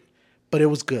budget, but it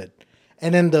was good.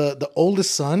 And then the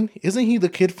oldest son, isn't he the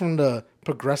kid from the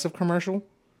Progressive commercial?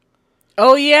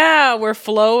 Oh yeah, where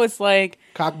Flo is like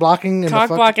cock blocking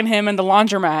him in the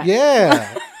laundromat.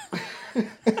 Yeah.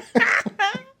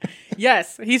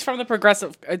 Yes, he's from the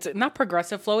Progressive. It's not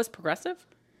Progressive. Flo is Progressive.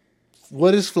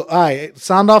 What is Flo? All right,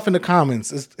 sound off in the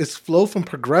comments. Is Flo from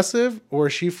Progressive or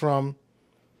is she from?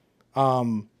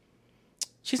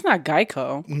 She's not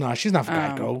Geico. No, she's not from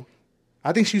Geico.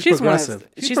 I think she's Progressive.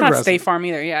 She's not State Farm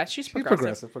either. Yeah, she's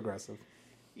Progressive. Progressive.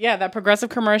 Yeah, that Progressive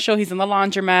commercial. He's in the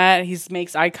laundromat. He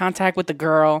makes eye contact with the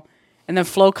girl, and then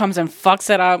Flo comes and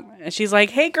fucks it up. And she's like,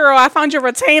 "Hey, girl, I found your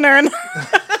retainer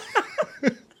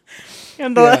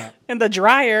in the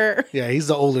dryer." Yeah, he's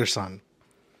the older son.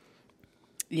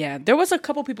 Yeah, there was a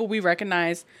couple people we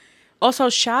recognized. Also,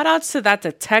 shout outs to that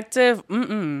detective.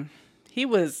 He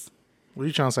was. What are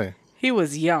you trying to say? He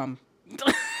was yum.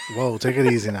 Whoa, take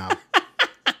it easy now.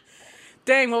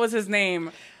 Dang, what was his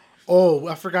name? Oh,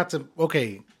 I forgot to.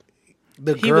 Okay,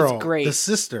 the girl, he was great. The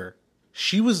sister,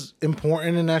 she was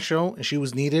important in that show, and she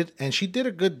was needed, and she did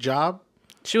a good job.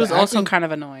 She was also kind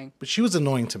of annoying, but she was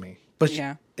annoying to me. But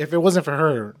yeah, if it wasn't for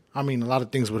her, I mean, a lot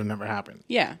of things would have never happened.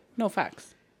 Yeah, no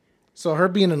facts. So her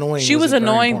being annoying, she was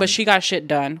annoying, but she got shit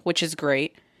done, which is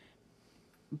great.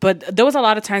 But there was a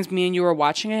lot of times me and you were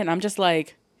watching it, and I'm just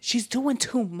like, she's doing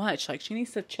too much. Like, she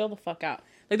needs to chill the fuck out.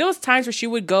 Like, there was times where she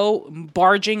would go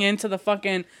barging into the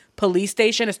fucking police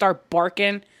station and start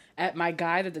barking at my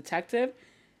guy, the detective.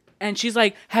 And she's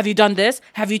like, "Have you done this?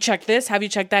 Have you checked this? Have you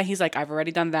checked that?" He's like, "I've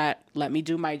already done that. Let me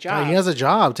do my job." He has a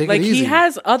job. Take it easy. Like, he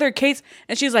has other cases.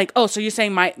 And she's like, "Oh, so you're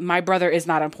saying my brother is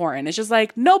not important?" It's just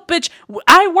like, no, bitch.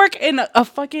 I work in a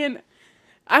fucking...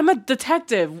 I'm a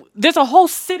detective. There's a whole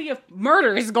city of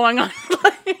murders going on.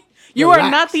 You are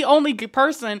not the only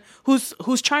person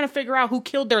who's trying to figure out who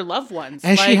killed their loved ones.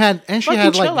 And she had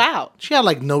chill out. She had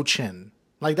like no chin.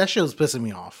 Like, that shit was pissing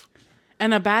me off.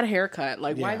 And a bad haircut.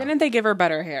 Like, why didn't they give her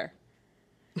better hair?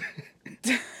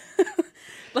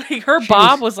 Like, her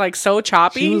bob was like so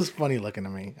choppy. She was funny looking to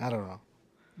me. I don't know.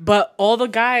 But all the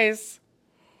guys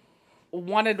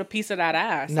wanted a piece of that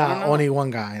ass. Nah, only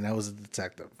one guy, and that was a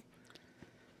detective.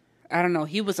 I don't know.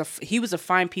 He was a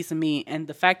fine piece of meat, and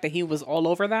the fact that he was all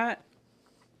over that.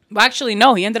 Well, actually,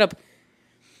 no. He ended up.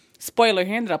 Spoiler: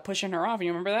 he ended up pushing her off. You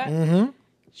remember that?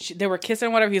 Mm-hmm. They were kissing,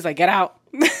 or whatever. He's like, "Get out!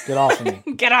 Get off of me!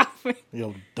 Get off me!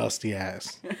 Yo, dusty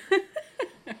ass."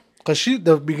 Because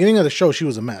the beginning of the show, she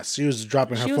was a mess. She was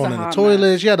dropping her phone in the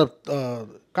toilet. Mess. She had a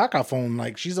caca phone.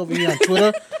 Like, she's over here on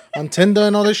Twitter, on Tinder,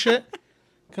 and all this shit.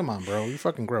 Come on, bro. You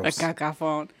fucking gross. A caca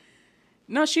phone.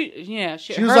 No, she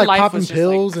was like popping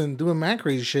pills and doing mad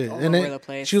crazy shit. All over the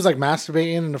place. She was like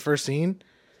masturbating in the first scene.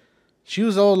 She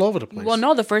was all over the place. Well,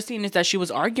 no, the first scene is that she was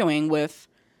arguing with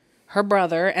her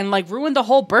brother and like ruined the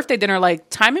whole birthday dinner. Like,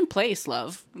 time and place,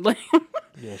 love. Like,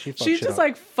 yeah, she just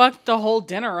like fucked the whole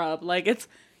dinner up. Like, it's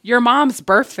your mom's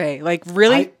birthday. Like,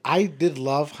 really? I did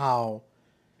love how.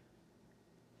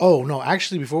 Oh no!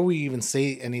 Actually, before we even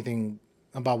say anything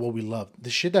about what we loved, the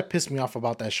shit that pissed me off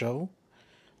about that show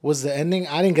was the ending.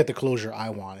 I didn't get the closure I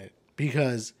wanted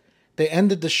because they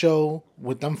ended the show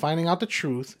with them finding out the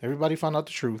truth. Everybody found out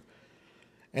the truth.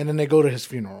 And then they go to his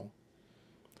funeral.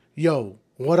 Yo,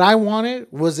 what I wanted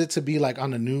was it to be like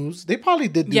on the news. They probably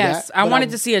did do that. Yes, I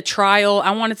wanted to see a trial. I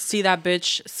wanted to see that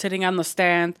bitch sitting on the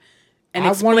stand and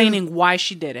explaining why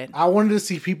she did it. I wanted to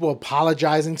see people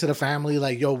apologizing to the family.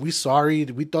 Like, yo, we sorry.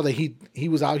 We thought that he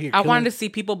was out here. I wanted to see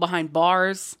people behind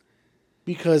bars.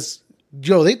 Because...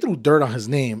 yo, they threw dirt on his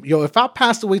name. Yo, if I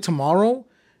passed away tomorrow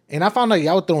and I found out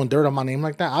y'all throwing dirt on my name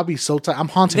like that, I'll be so tired. I'm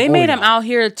haunting. They made him out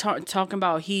here talking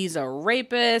about he's a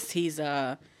rapist. He's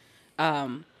a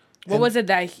was it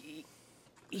that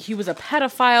he was a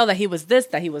pedophile? That he was this?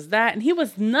 That he was that? And he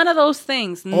was none of those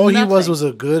things. All he was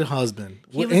a good husband.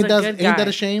 Ain't that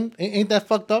a shame? Ain't that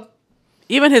fucked up?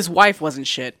 Even his wife wasn't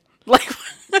shit. Like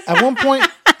at one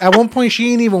point, she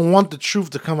didn't even want the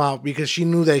truth to come out because she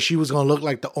knew that she was gonna look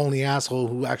like the only asshole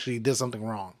who actually did something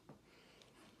wrong.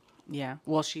 Yeah,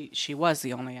 well, she was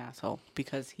the only asshole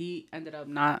because he ended up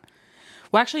not.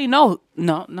 Well, actually, no.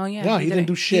 Yeah, he didn't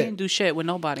do shit. He didn't do shit with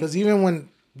nobody. Because even when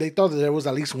they thought that there was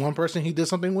at least one person he did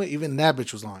something with, even that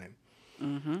bitch was lying.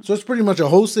 Mm-hmm. So it's pretty much a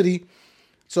whole city.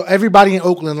 So everybody in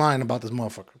Oakland lying about this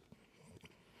motherfucker.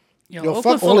 Yo,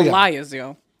 Oakland full of liars,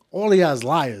 yo. All of y'all is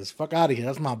liars. Fuck out of here.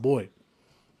 That's my boy.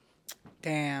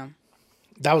 Damn.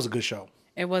 That was a good show.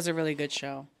 It was a really good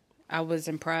show. I was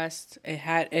impressed. It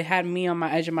had me on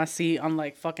my edge of my seat on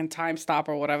like fucking Time Stop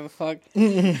or whatever the fuck.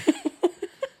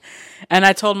 And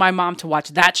I told my mom to watch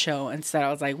that show instead.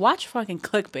 I was like, watch fucking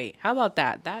Clickbait. How about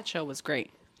that? That show was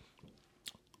great.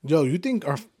 Yo, you think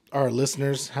our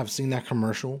listeners have seen that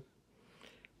commercial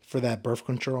for that birth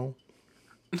control?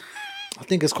 I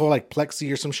think it's called like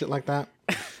Plexi or some shit like that.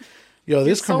 Yo,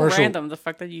 this commercial. So random. The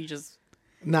fact that you just.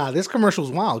 Nah, this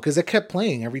commercial's wild because it kept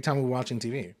playing every time we were watching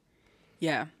TV.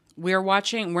 Yeah. We're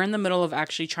in the middle of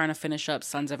actually trying to finish up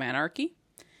Sons of Anarchy.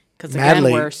 Because again,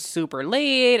 we're super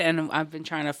late and I've been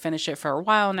trying to finish it for a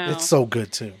while now. It's so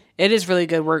good too. It is really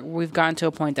good. We've gotten to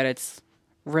a point that it's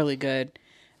really good.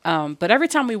 But every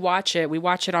time we watch it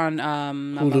on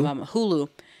Hulu.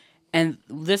 And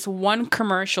this one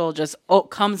commercial just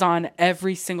comes on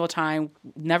every single time,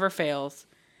 never fails.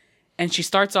 And she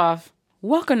starts off,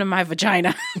 "Welcome to my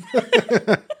vagina."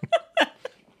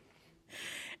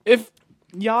 If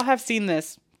y'all have seen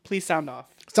this, please sound off.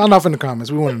 Sound off in the comments.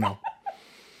 We want to know.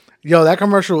 Yo, that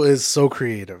commercial is so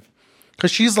creative. Because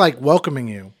she's like welcoming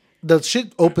you. The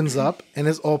shit opens up and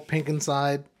it's all pink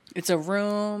inside. It's a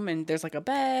room and there's like a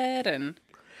bed and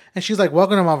she's like,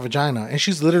 "Welcome to my vagina." And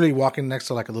she's literally walking next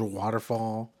to like a little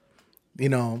waterfall, you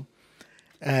know.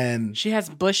 And she has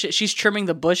bushes. She's trimming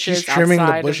the bushes. She's trimming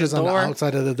the bushes on the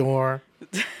outside of the door.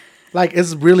 Like,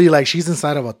 it's really like she's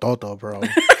inside of a toto, bro.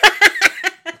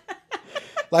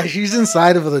 Like, she's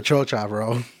inside of the chocha,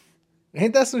 bro.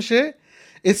 Ain't that some shit?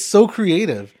 It's so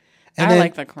creative. And I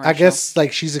like the commercial. I guess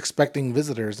like she's expecting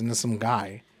visitors and there's some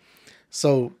guy.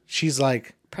 So she's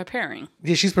like preparing.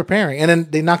 Yeah, she's preparing. And then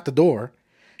they knock the door.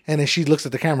 And then she looks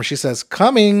at the camera. She says,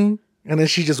 "Coming." And then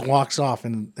she just walks off.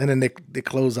 And then they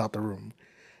close out the room.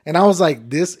 And I was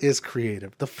like, this is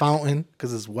creative. The fountain,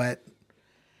 because it's wet.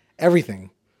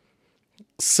 Everything.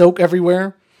 Silk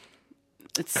everywhere.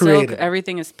 It's creative. Silk.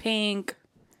 Everything is pink.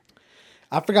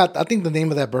 I forgot. I think the name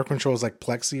of that birth control is like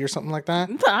Plexi or something like that.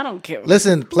 I don't care.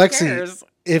 Listen, Plexi,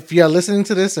 if you're listening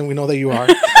to this, and we know that you are.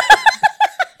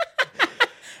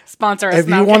 Sponsor us. If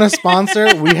you want to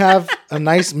sponsor, we have a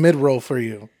nice mid-roll for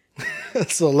you.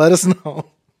 So let us know.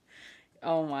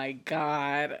 Oh my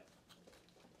God.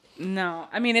 No,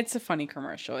 I mean, it's a funny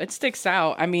commercial. It sticks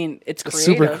out. I mean, it's creative.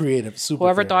 Super creative.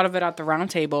 Whoever thought of it at the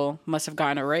round table must have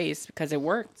gotten a raise because it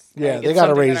worked. Yeah, like, they got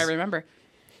a raise. I remember.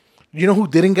 You know who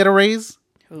didn't get a raise?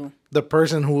 Who? The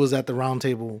person who was at the round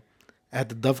table at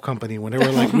the Dove Company when they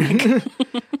were like,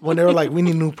 we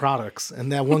need new products.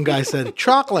 And that one guy said,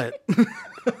 "Chocolate."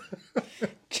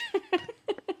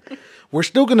 We're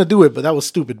still going to do it, but that was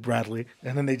stupid, Bradley.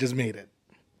 And then they just made it.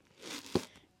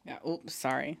 Yeah. Oops,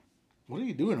 sorry. What are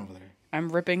you doing over there? I'm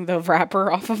ripping the wrapper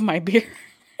off of my beer.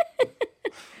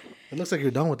 It looks like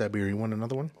you're done with that beer. You want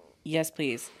another one? Yes,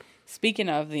 please. Speaking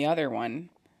of the other one,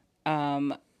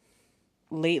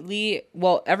 lately,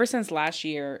 well, ever since last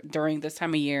year, during this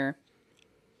time of year,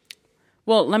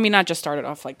 well, let me not just start it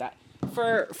off like that.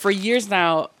 For years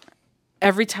now,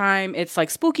 every time it's like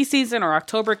spooky season or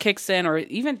October kicks in, or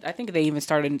even, I think they even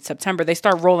started in September, they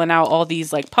start rolling out all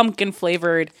these like pumpkin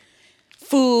flavored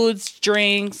foods,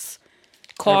 drinks,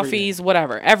 coffees,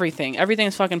 whatever, everything. Everything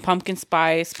is fucking pumpkin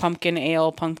spice, pumpkin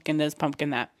ale, pumpkin this,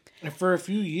 pumpkin that. And for a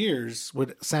few years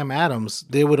with Sam Adams,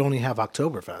 they would only have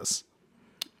Oktoberfest.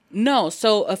 No,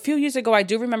 so a few years ago, I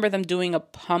do remember them doing a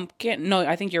pumpkin. No,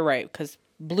 I think you're right, because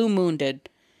Blue Moon did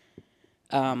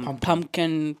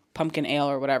pumpkin ale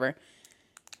or whatever.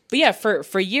 But yeah,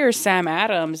 for years, Sam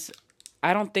Adams,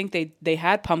 I don't think they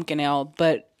had pumpkin ale,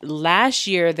 but last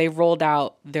year they rolled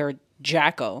out their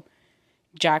Jacko,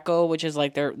 which is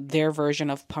like their version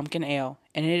of pumpkin ale,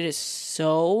 and it is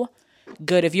so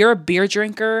good. If you're a beer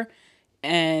drinker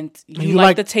and you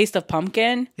like the taste of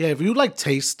pumpkin, yeah. If you like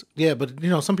taste, yeah. But you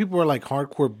know, some people are like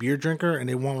hardcore beer drinker and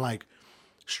they want like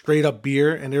straight up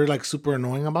beer, and they're like super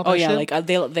annoying about that shit. Like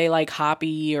they like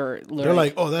hoppy or they're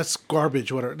like, oh, that's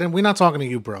garbage, whatever. Then we're not talking to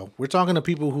you, bro. We're talking to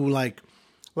people who like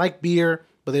beer,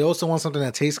 but they also want something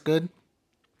that tastes good.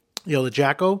 Yo, the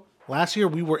Jacko. Last year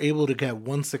we were able to get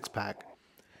 1 6-pack,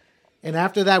 and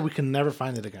after that we can never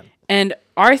find it again. And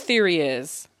our theory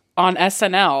is on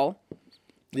SNL.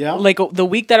 Yeah. Like the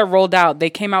week that it rolled out, they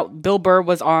came out. Bill Burr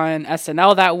was on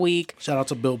SNL that week. Shout out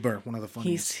to Bill Burr, one of the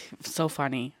funniest. He's so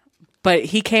funny. But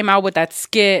he came out with that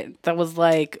skit that was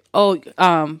like, oh,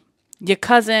 your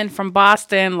cousin from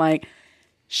Boston, like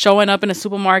showing up in a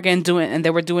supermarket and they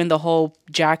were doing the whole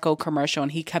Jacko commercial,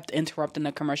 and he kept interrupting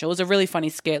the commercial. It was a really funny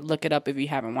skit. Look it up if you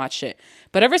haven't watched it.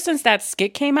 But ever since that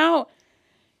skit came out,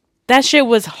 that shit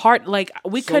was hard. Like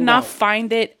we could not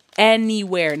find it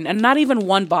anywhere, and not even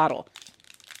one bottle.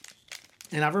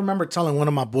 And I remember telling one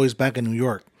of my boys back in New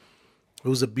York,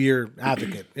 who's a beer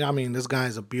advocate. I mean, this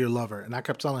guy's a beer lover. And I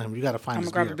kept telling him, you got to find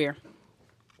this beer. I'm going to grab a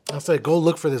beer. I said, go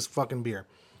look for this fucking beer.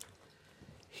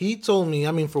 He told me,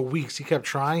 I mean, for weeks, he kept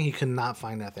trying. He could not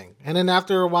find that thing. And then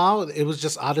after a while, it was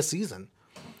just out of season.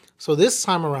 So this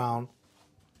time around,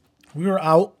 we were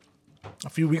out a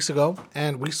few weeks ago,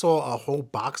 and we saw a whole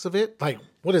box of it. Like,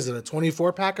 what is it, a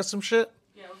 24-pack or some shit?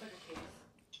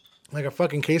 Like a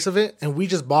fucking case of it, and we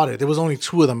just bought it. There was only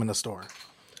 2 of them in the store.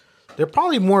 They're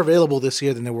probably more available this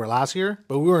year than they were last year,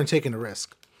 but we weren't taking the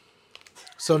risk.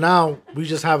 So now we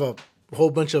just have a whole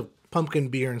bunch of pumpkin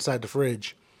beer inside the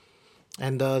fridge,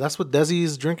 and that's what Desi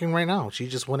is drinking right now. She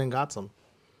just went and got some,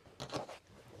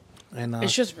 and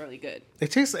it's just really good.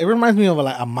 It reminds me of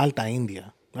like a Malta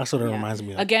India. That's what it reminds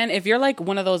me of. Again, if you're like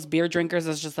one of those beer drinkers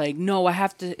that's just like, no, I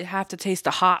have to taste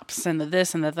the hops and the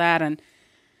this and the that, and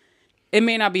it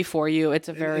may not be for you. It's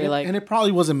a very and it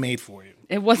probably wasn't made for you.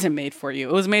 It wasn't made for you.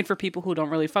 It was made for people who don't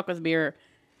really fuck with beer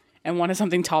and wanted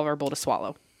something tolerable to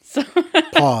swallow. So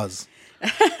Pause.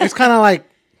 It's kind of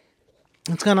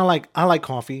like I like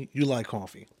coffee. You like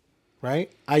coffee,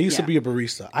 right? I used to be a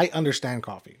barista. I understand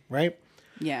coffee, right?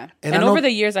 Yeah. And over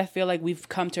the years, I feel like we've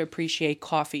come to appreciate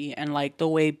coffee and like the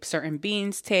way certain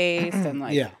beans taste and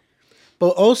like. Yeah. But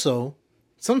also,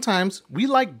 sometimes we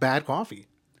like bad coffee.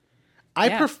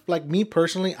 Like me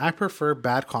personally, I prefer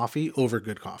bad coffee over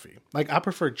good coffee. Like I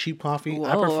prefer cheap coffee. Whoa,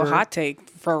 I prefer hot take.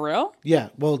 For real? Yeah.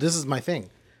 Well, this is my thing.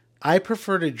 I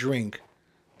prefer to drink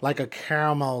like a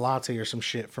caramel latte or some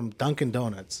shit from Dunkin'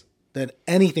 Donuts than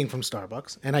anything from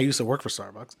Starbucks. And I used to work for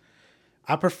Starbucks.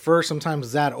 I prefer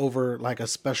sometimes that over like a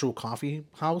special coffee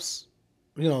house,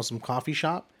 some coffee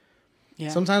shop. Yeah.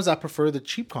 Sometimes I prefer the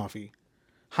cheap coffee.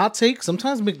 Hot take.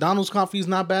 Sometimes McDonald's coffee is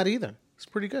not bad either. It's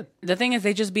pretty good. The thing is,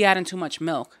 they just be adding too much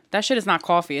milk. That shit is not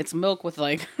coffee. It's milk with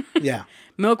like... yeah.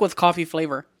 Milk with coffee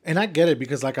flavor. And I get it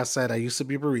because, like I said, I used to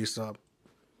be a barista.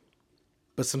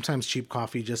 But sometimes cheap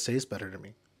coffee just tastes better to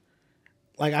me.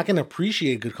 Like, I can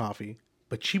appreciate good coffee,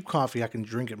 but cheap coffee, I can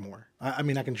drink it more. I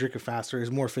mean, I can drink it faster. It's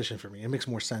more efficient for me. It makes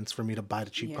more sense for me to buy the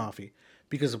cheap coffee.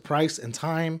 Because of price and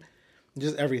time,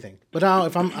 just everything. But now,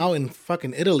 if I'm out in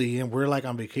fucking Italy and we're like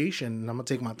on vacation and I'm going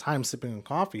to take my time sipping on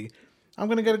coffee... I'm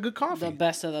going to get a good coffee. The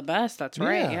best of the best. That's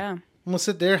right. Yeah. I'm going to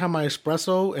sit there, have my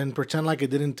espresso, and pretend like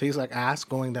it didn't taste like ass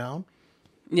going down.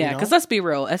 Yeah, because let's be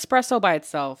real. Espresso by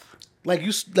itself.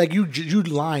 You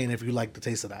lying if you like the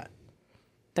taste of that.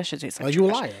 That should taste like trash. You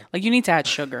a liar. Like, you need to add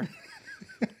sugar.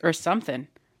 Or something.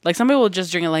 Like, some people will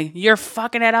just drink it like, you're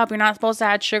fucking it up. You're not supposed to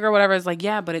add sugar, whatever. It's like,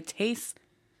 yeah, but it tastes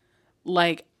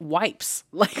like wipes.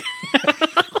 Like...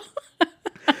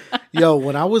 Yo,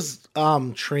 when I was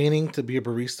training to be a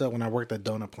barista when I worked at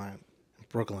Donut Plant in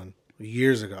Brooklyn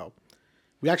years ago,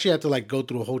 we actually had to like go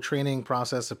through a whole training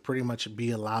process to pretty much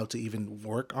be allowed to even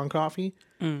work on coffee.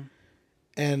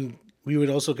 And we would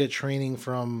also get training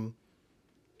from,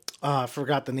 I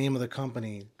forgot the name of the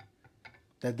company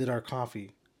that did our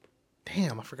coffee.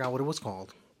 Damn, I forgot what it was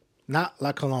called. Not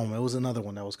La Colombe. It was another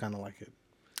one that was kind of like it.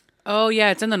 Oh,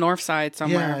 yeah. It's in the north side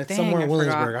somewhere. Yeah, it's somewhere in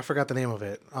Williamsburg. I forgot the name of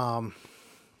it.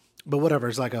 But whatever,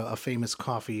 it's like a famous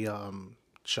coffee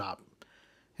shop.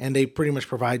 And they pretty much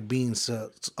provide beans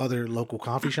to other local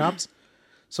coffee shops.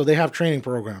 So they have training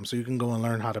programs so you can go and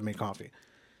learn how to make coffee.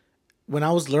 When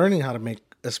I was learning how to make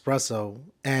espresso,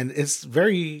 and it's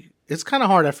kind of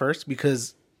hard at first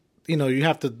because, you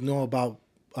have to know about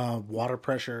water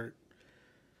pressure,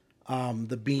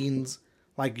 the beans,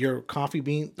 like your coffee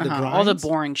bean, the grinds. All the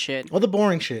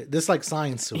boring shit. This like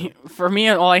science to it. For me,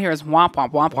 all I hear is womp,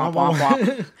 womp, womp, womp, womp,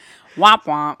 womp. Womp,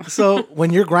 womp. So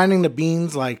when you're grinding the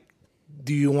beans, like,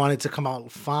 do you want it to come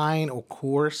out fine or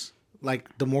coarse?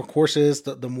 Like the more coarse it is,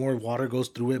 the more water goes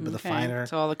through it, but the finer.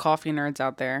 So all the coffee nerds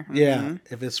out there. Yeah.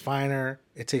 If it's finer,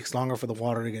 it takes longer for the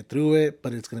water to get through it,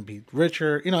 but it's going to be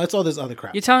richer. You know, it's all this other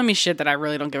crap. You're telling me shit that I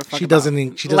really don't give a fuck She about. doesn't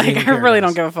like, even I really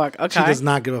don't give a fuck. Okay. She does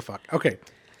not give a fuck. Okay.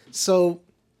 So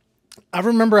I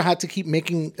remember I had to keep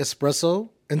making espresso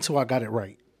until I got it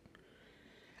right.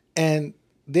 And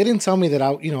they didn't tell me that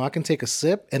I can take a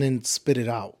sip and then spit it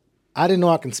out. I didn't know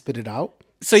I can spit it out.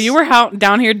 So you were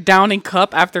down here downing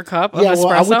cup after cup of espresso? Well,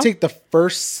 I would take the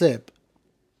first sip.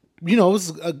 You know,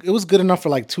 it was good enough for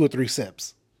like 2 or 3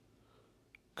 sips.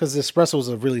 Because the espresso was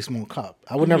a really small cup.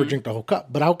 I would never drink the whole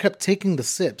cup. But I kept taking the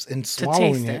sips and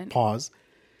swallowing it. Pause.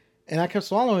 And I kept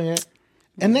swallowing it.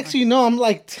 And next thing you know, I'm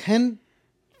like 10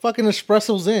 fucking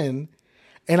espressos in.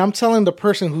 And I'm telling the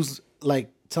person who's like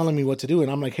telling me what to do.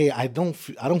 And I'm like, hey, I don't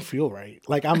feel right.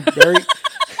 Like I'm very...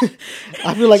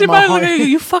 I feel like my heart...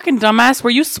 You fucking dumbass.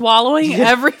 Were you swallowing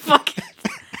every fucking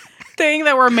thing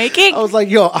that we're making? I was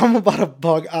like, yo, I'm about to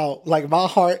bug out. Like my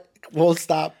heart won't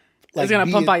stop. Like, it's going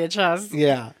to pump out your chest.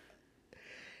 Yeah.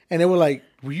 And they were like,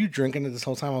 were you drinking it this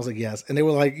whole time? I was like, yes. And they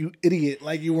were like, you idiot.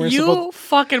 Like you weren't supposed... You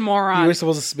fucking moron. You were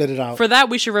supposed to spit it out. For that,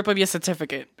 we should rip up your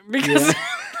certificate. Because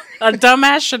a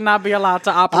dumbass should not be allowed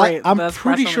to operate. I'm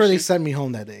pretty sure they sent me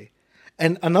home that day.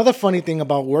 And another funny thing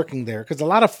about working there, because a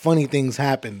lot of funny things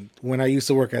happened when I used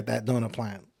to work at that donut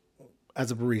plant as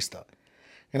a barista.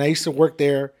 And I used to work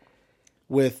there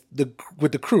with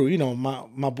the crew, you know,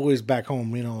 my boys back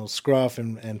home, you know, Scruff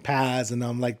and Paz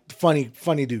and like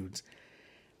funny dudes.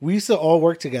 We used to all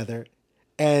work together.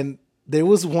 And there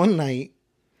was one night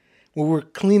when we were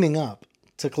cleaning up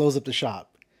to close up the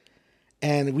shop.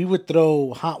 And we would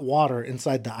throw hot water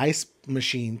inside the ice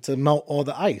machine to melt all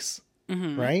the ice,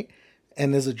 right?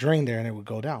 And there's a drain there and it would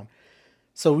go down.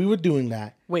 So we were doing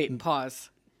that. Wait, pause.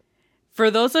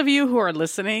 For those of you who are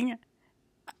listening,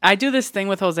 I do this thing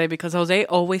with Jose because Jose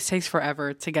always takes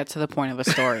forever to get to the point of a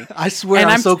story. I swear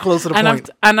I'm so close to the point.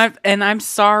 I'm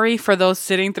sorry for those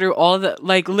sitting through all the,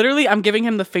 like literally I'm giving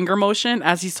him the finger motion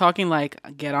as he's talking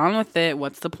like, get on with it.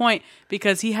 What's the point?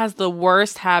 Because he has the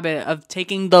worst habit of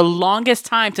taking the longest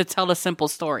time to tell a simple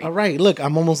story. All right, look,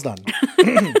 I'm almost done.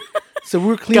 So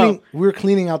we were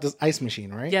cleaning out this ice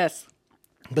machine, right? Yes.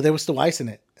 But there was still ice in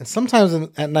it. And sometimes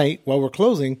at night while we're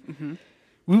closing,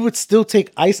 we would still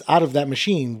take ice out of that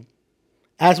machine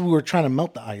as we were trying to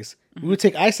melt the ice. We would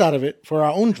take ice out of it for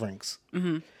our own drinks.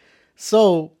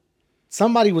 So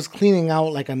somebody was cleaning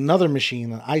out like another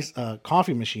machine, an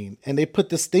coffee machine, and they put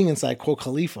this thing inside called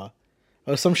Khalifa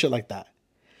or some shit like that.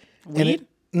 Weed?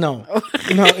 No,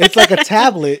 it's like a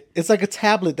tablet. It's like a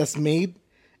tablet that's made.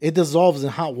 It dissolves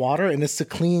in hot water, and it's to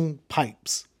clean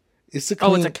pipes. It's a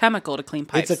chemical to clean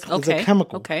pipes. It's a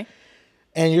chemical. Okay.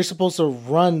 And you're supposed to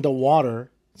run the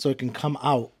water so it can come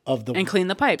out of the... And clean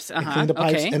the pipes. And clean the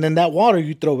pipes. Okay. And then that water,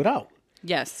 you throw it out.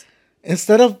 Yes.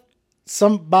 Instead of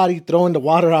somebody throwing the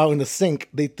water out in the sink,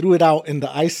 they threw it out in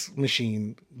the ice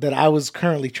machine that I was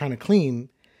currently trying to clean.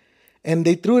 And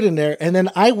they threw it in there. And then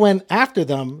I went after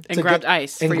them. And grabbed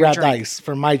ice and grabbed ice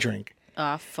for my drink.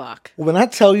 Ah, fuck. When I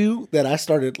tell you that I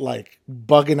started like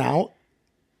bugging out.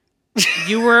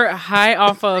 You were high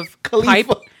off of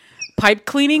pipe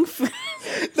cleaning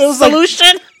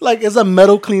solution? Like it's a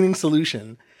metal cleaning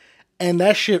solution. And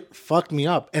that shit fucked me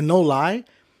up. And no lie,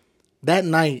 that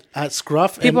night at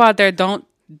Scruff... People out there, don't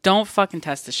fucking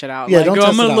test this shit out. Yeah, don't test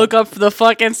I'm going to look up the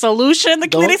fucking solution,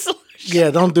 cleaning solution.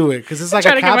 Yeah, don't do it. Because it's like a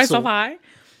capsule. Trying to get myself high.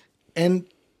 And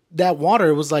that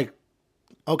water was like...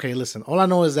 Okay, listen. All I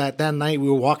know is that night we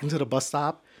were walking to the bus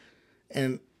stop.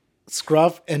 And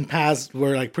Scruff and Paz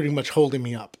were like pretty much holding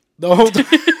me up the whole time.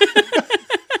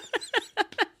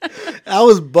 I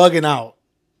was bugging out.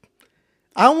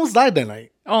 I almost died that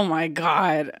night. Oh my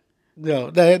God.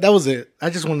 No, that was it. I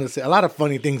just wanted to say a lot of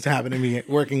funny things happened to me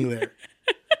working there.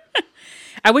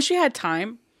 I wish you had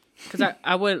time because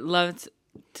I would love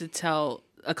to tell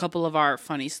a couple of our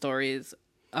funny stories.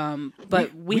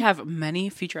 But we have many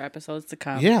future episodes to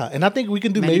come. Yeah, and I think we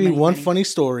can do maybe one funny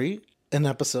story an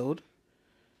episode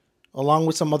along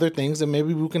with some other things, and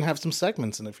maybe we can have some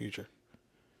segments in the future.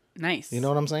 Nice. You know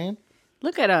what I'm saying?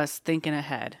 Look at us thinking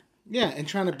ahead. Yeah, and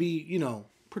trying to be,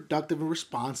 productive and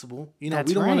responsible. We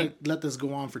don't want to let this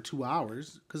go on for 2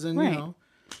 hours because then,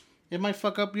 it might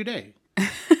fuck up your day.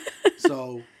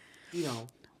 So,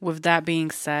 With that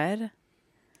being said,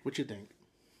 what you think?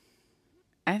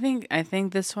 I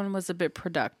think this one was a bit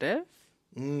productive.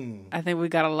 I think we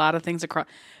got a lot of things across.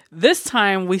 This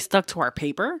time we stuck to our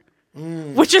paper,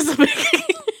 which is a big...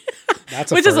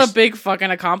 Which is a big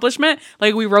fucking accomplishment.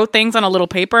 Like, we wrote things on a little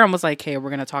paper and was like, hey, we're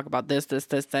going to talk about this.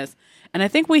 And I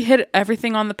think we hit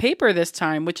everything on the paper this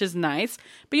time, which is nice.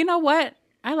 But you know what?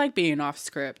 I like being off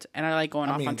script, and I like going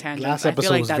off on tangents. I feel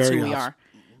like that's who we are.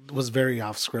 Was very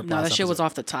off script. No, that shit was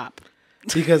off the top.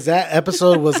 Because that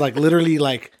episode was like literally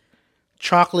like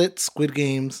chocolate, Squid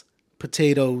Games,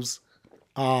 potatoes,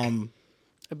 a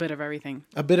bit of everything.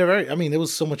 I mean, there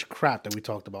was so much crap that we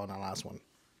talked about in that last one.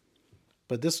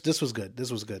 But this was good.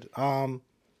 This was good. And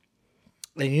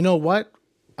you know what?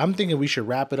 I'm thinking we should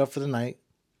wrap it up for the night.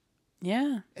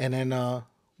 Yeah. And then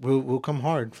we'll come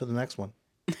hard for the next one.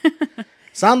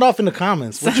 Sound off in the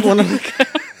comments. What you want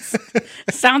to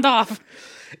sound off.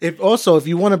 If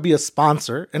you want to be a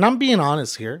sponsor, and I'm being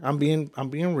honest here, I'm being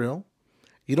real.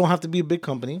 You don't have to be a big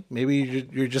company. Maybe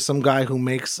you're just some guy who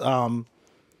makes you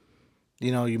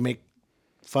make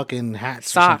fucking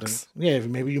hats, socks. Or something. Yeah,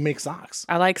 maybe you make socks.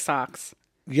 I like socks.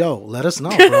 Yo, let us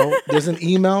know, bro. There's an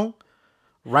email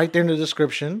right there in the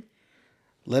description.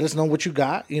 Let us know what you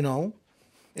got, and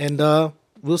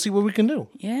we'll see what we can do.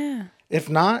 Yeah. If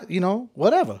not,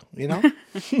 whatever,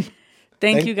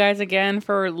 Thank you guys again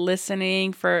for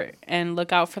listening and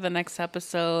look out for the next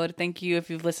episode. Thank you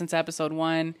if you've listened to episode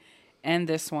 1 and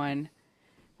this one.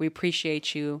 We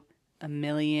appreciate you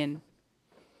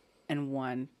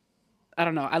 1,000,001. I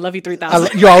don't know. I love you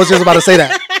 3,000. I was just about to say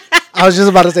that. I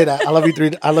love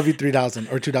you 3,000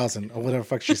 or 2,000 or whatever the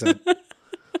fuck she said.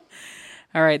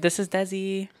 All right. This is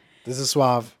Desi. This is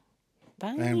Suave.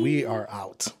 Bye. And we are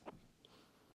out.